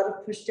there's a lot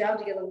of push down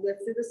to get a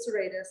lift through the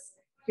serratus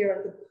here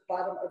at the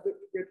bottom of the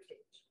rib cage.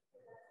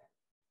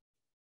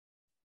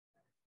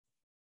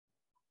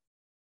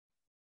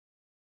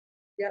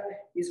 Yep,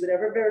 use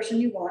whatever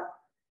version you want.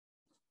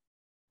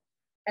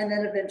 And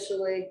then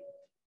eventually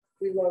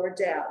we lower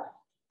down.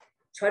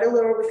 Try to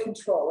lower with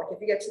control. Like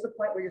if you get to the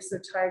point where you're so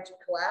tired to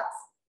collapse,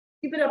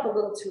 keep it up a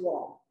little too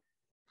long,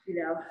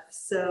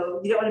 So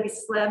you don't want to be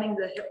slamming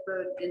the hip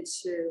bone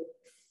into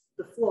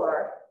the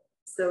floor.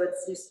 So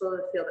it's useful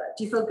to feel that.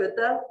 Do you feel good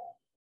though?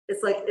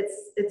 It's like,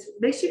 it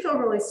makes you feel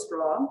really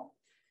strong.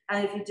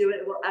 And if you do it,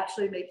 it will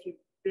actually make you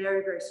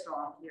very, very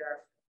strong here,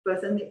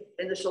 both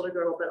in the shoulder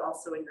girdle, but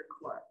also in your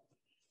core.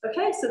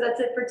 Okay, so that's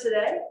it for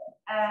today.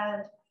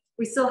 And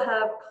we still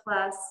have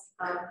class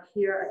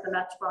here at the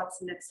Matchbox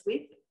next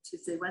week,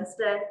 Tuesday,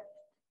 Wednesday.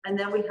 And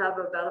then we have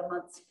about a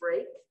month's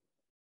break.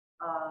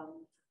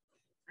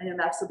 I know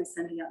Max will be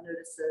sending out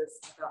notices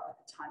about what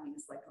the timing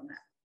is like on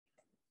that.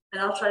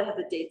 And I'll try to have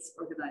the dates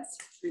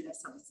organized for you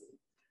next time we see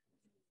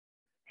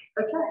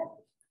you. Okay.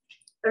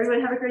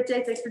 Everyone have a great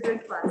day. Thanks for doing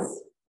class.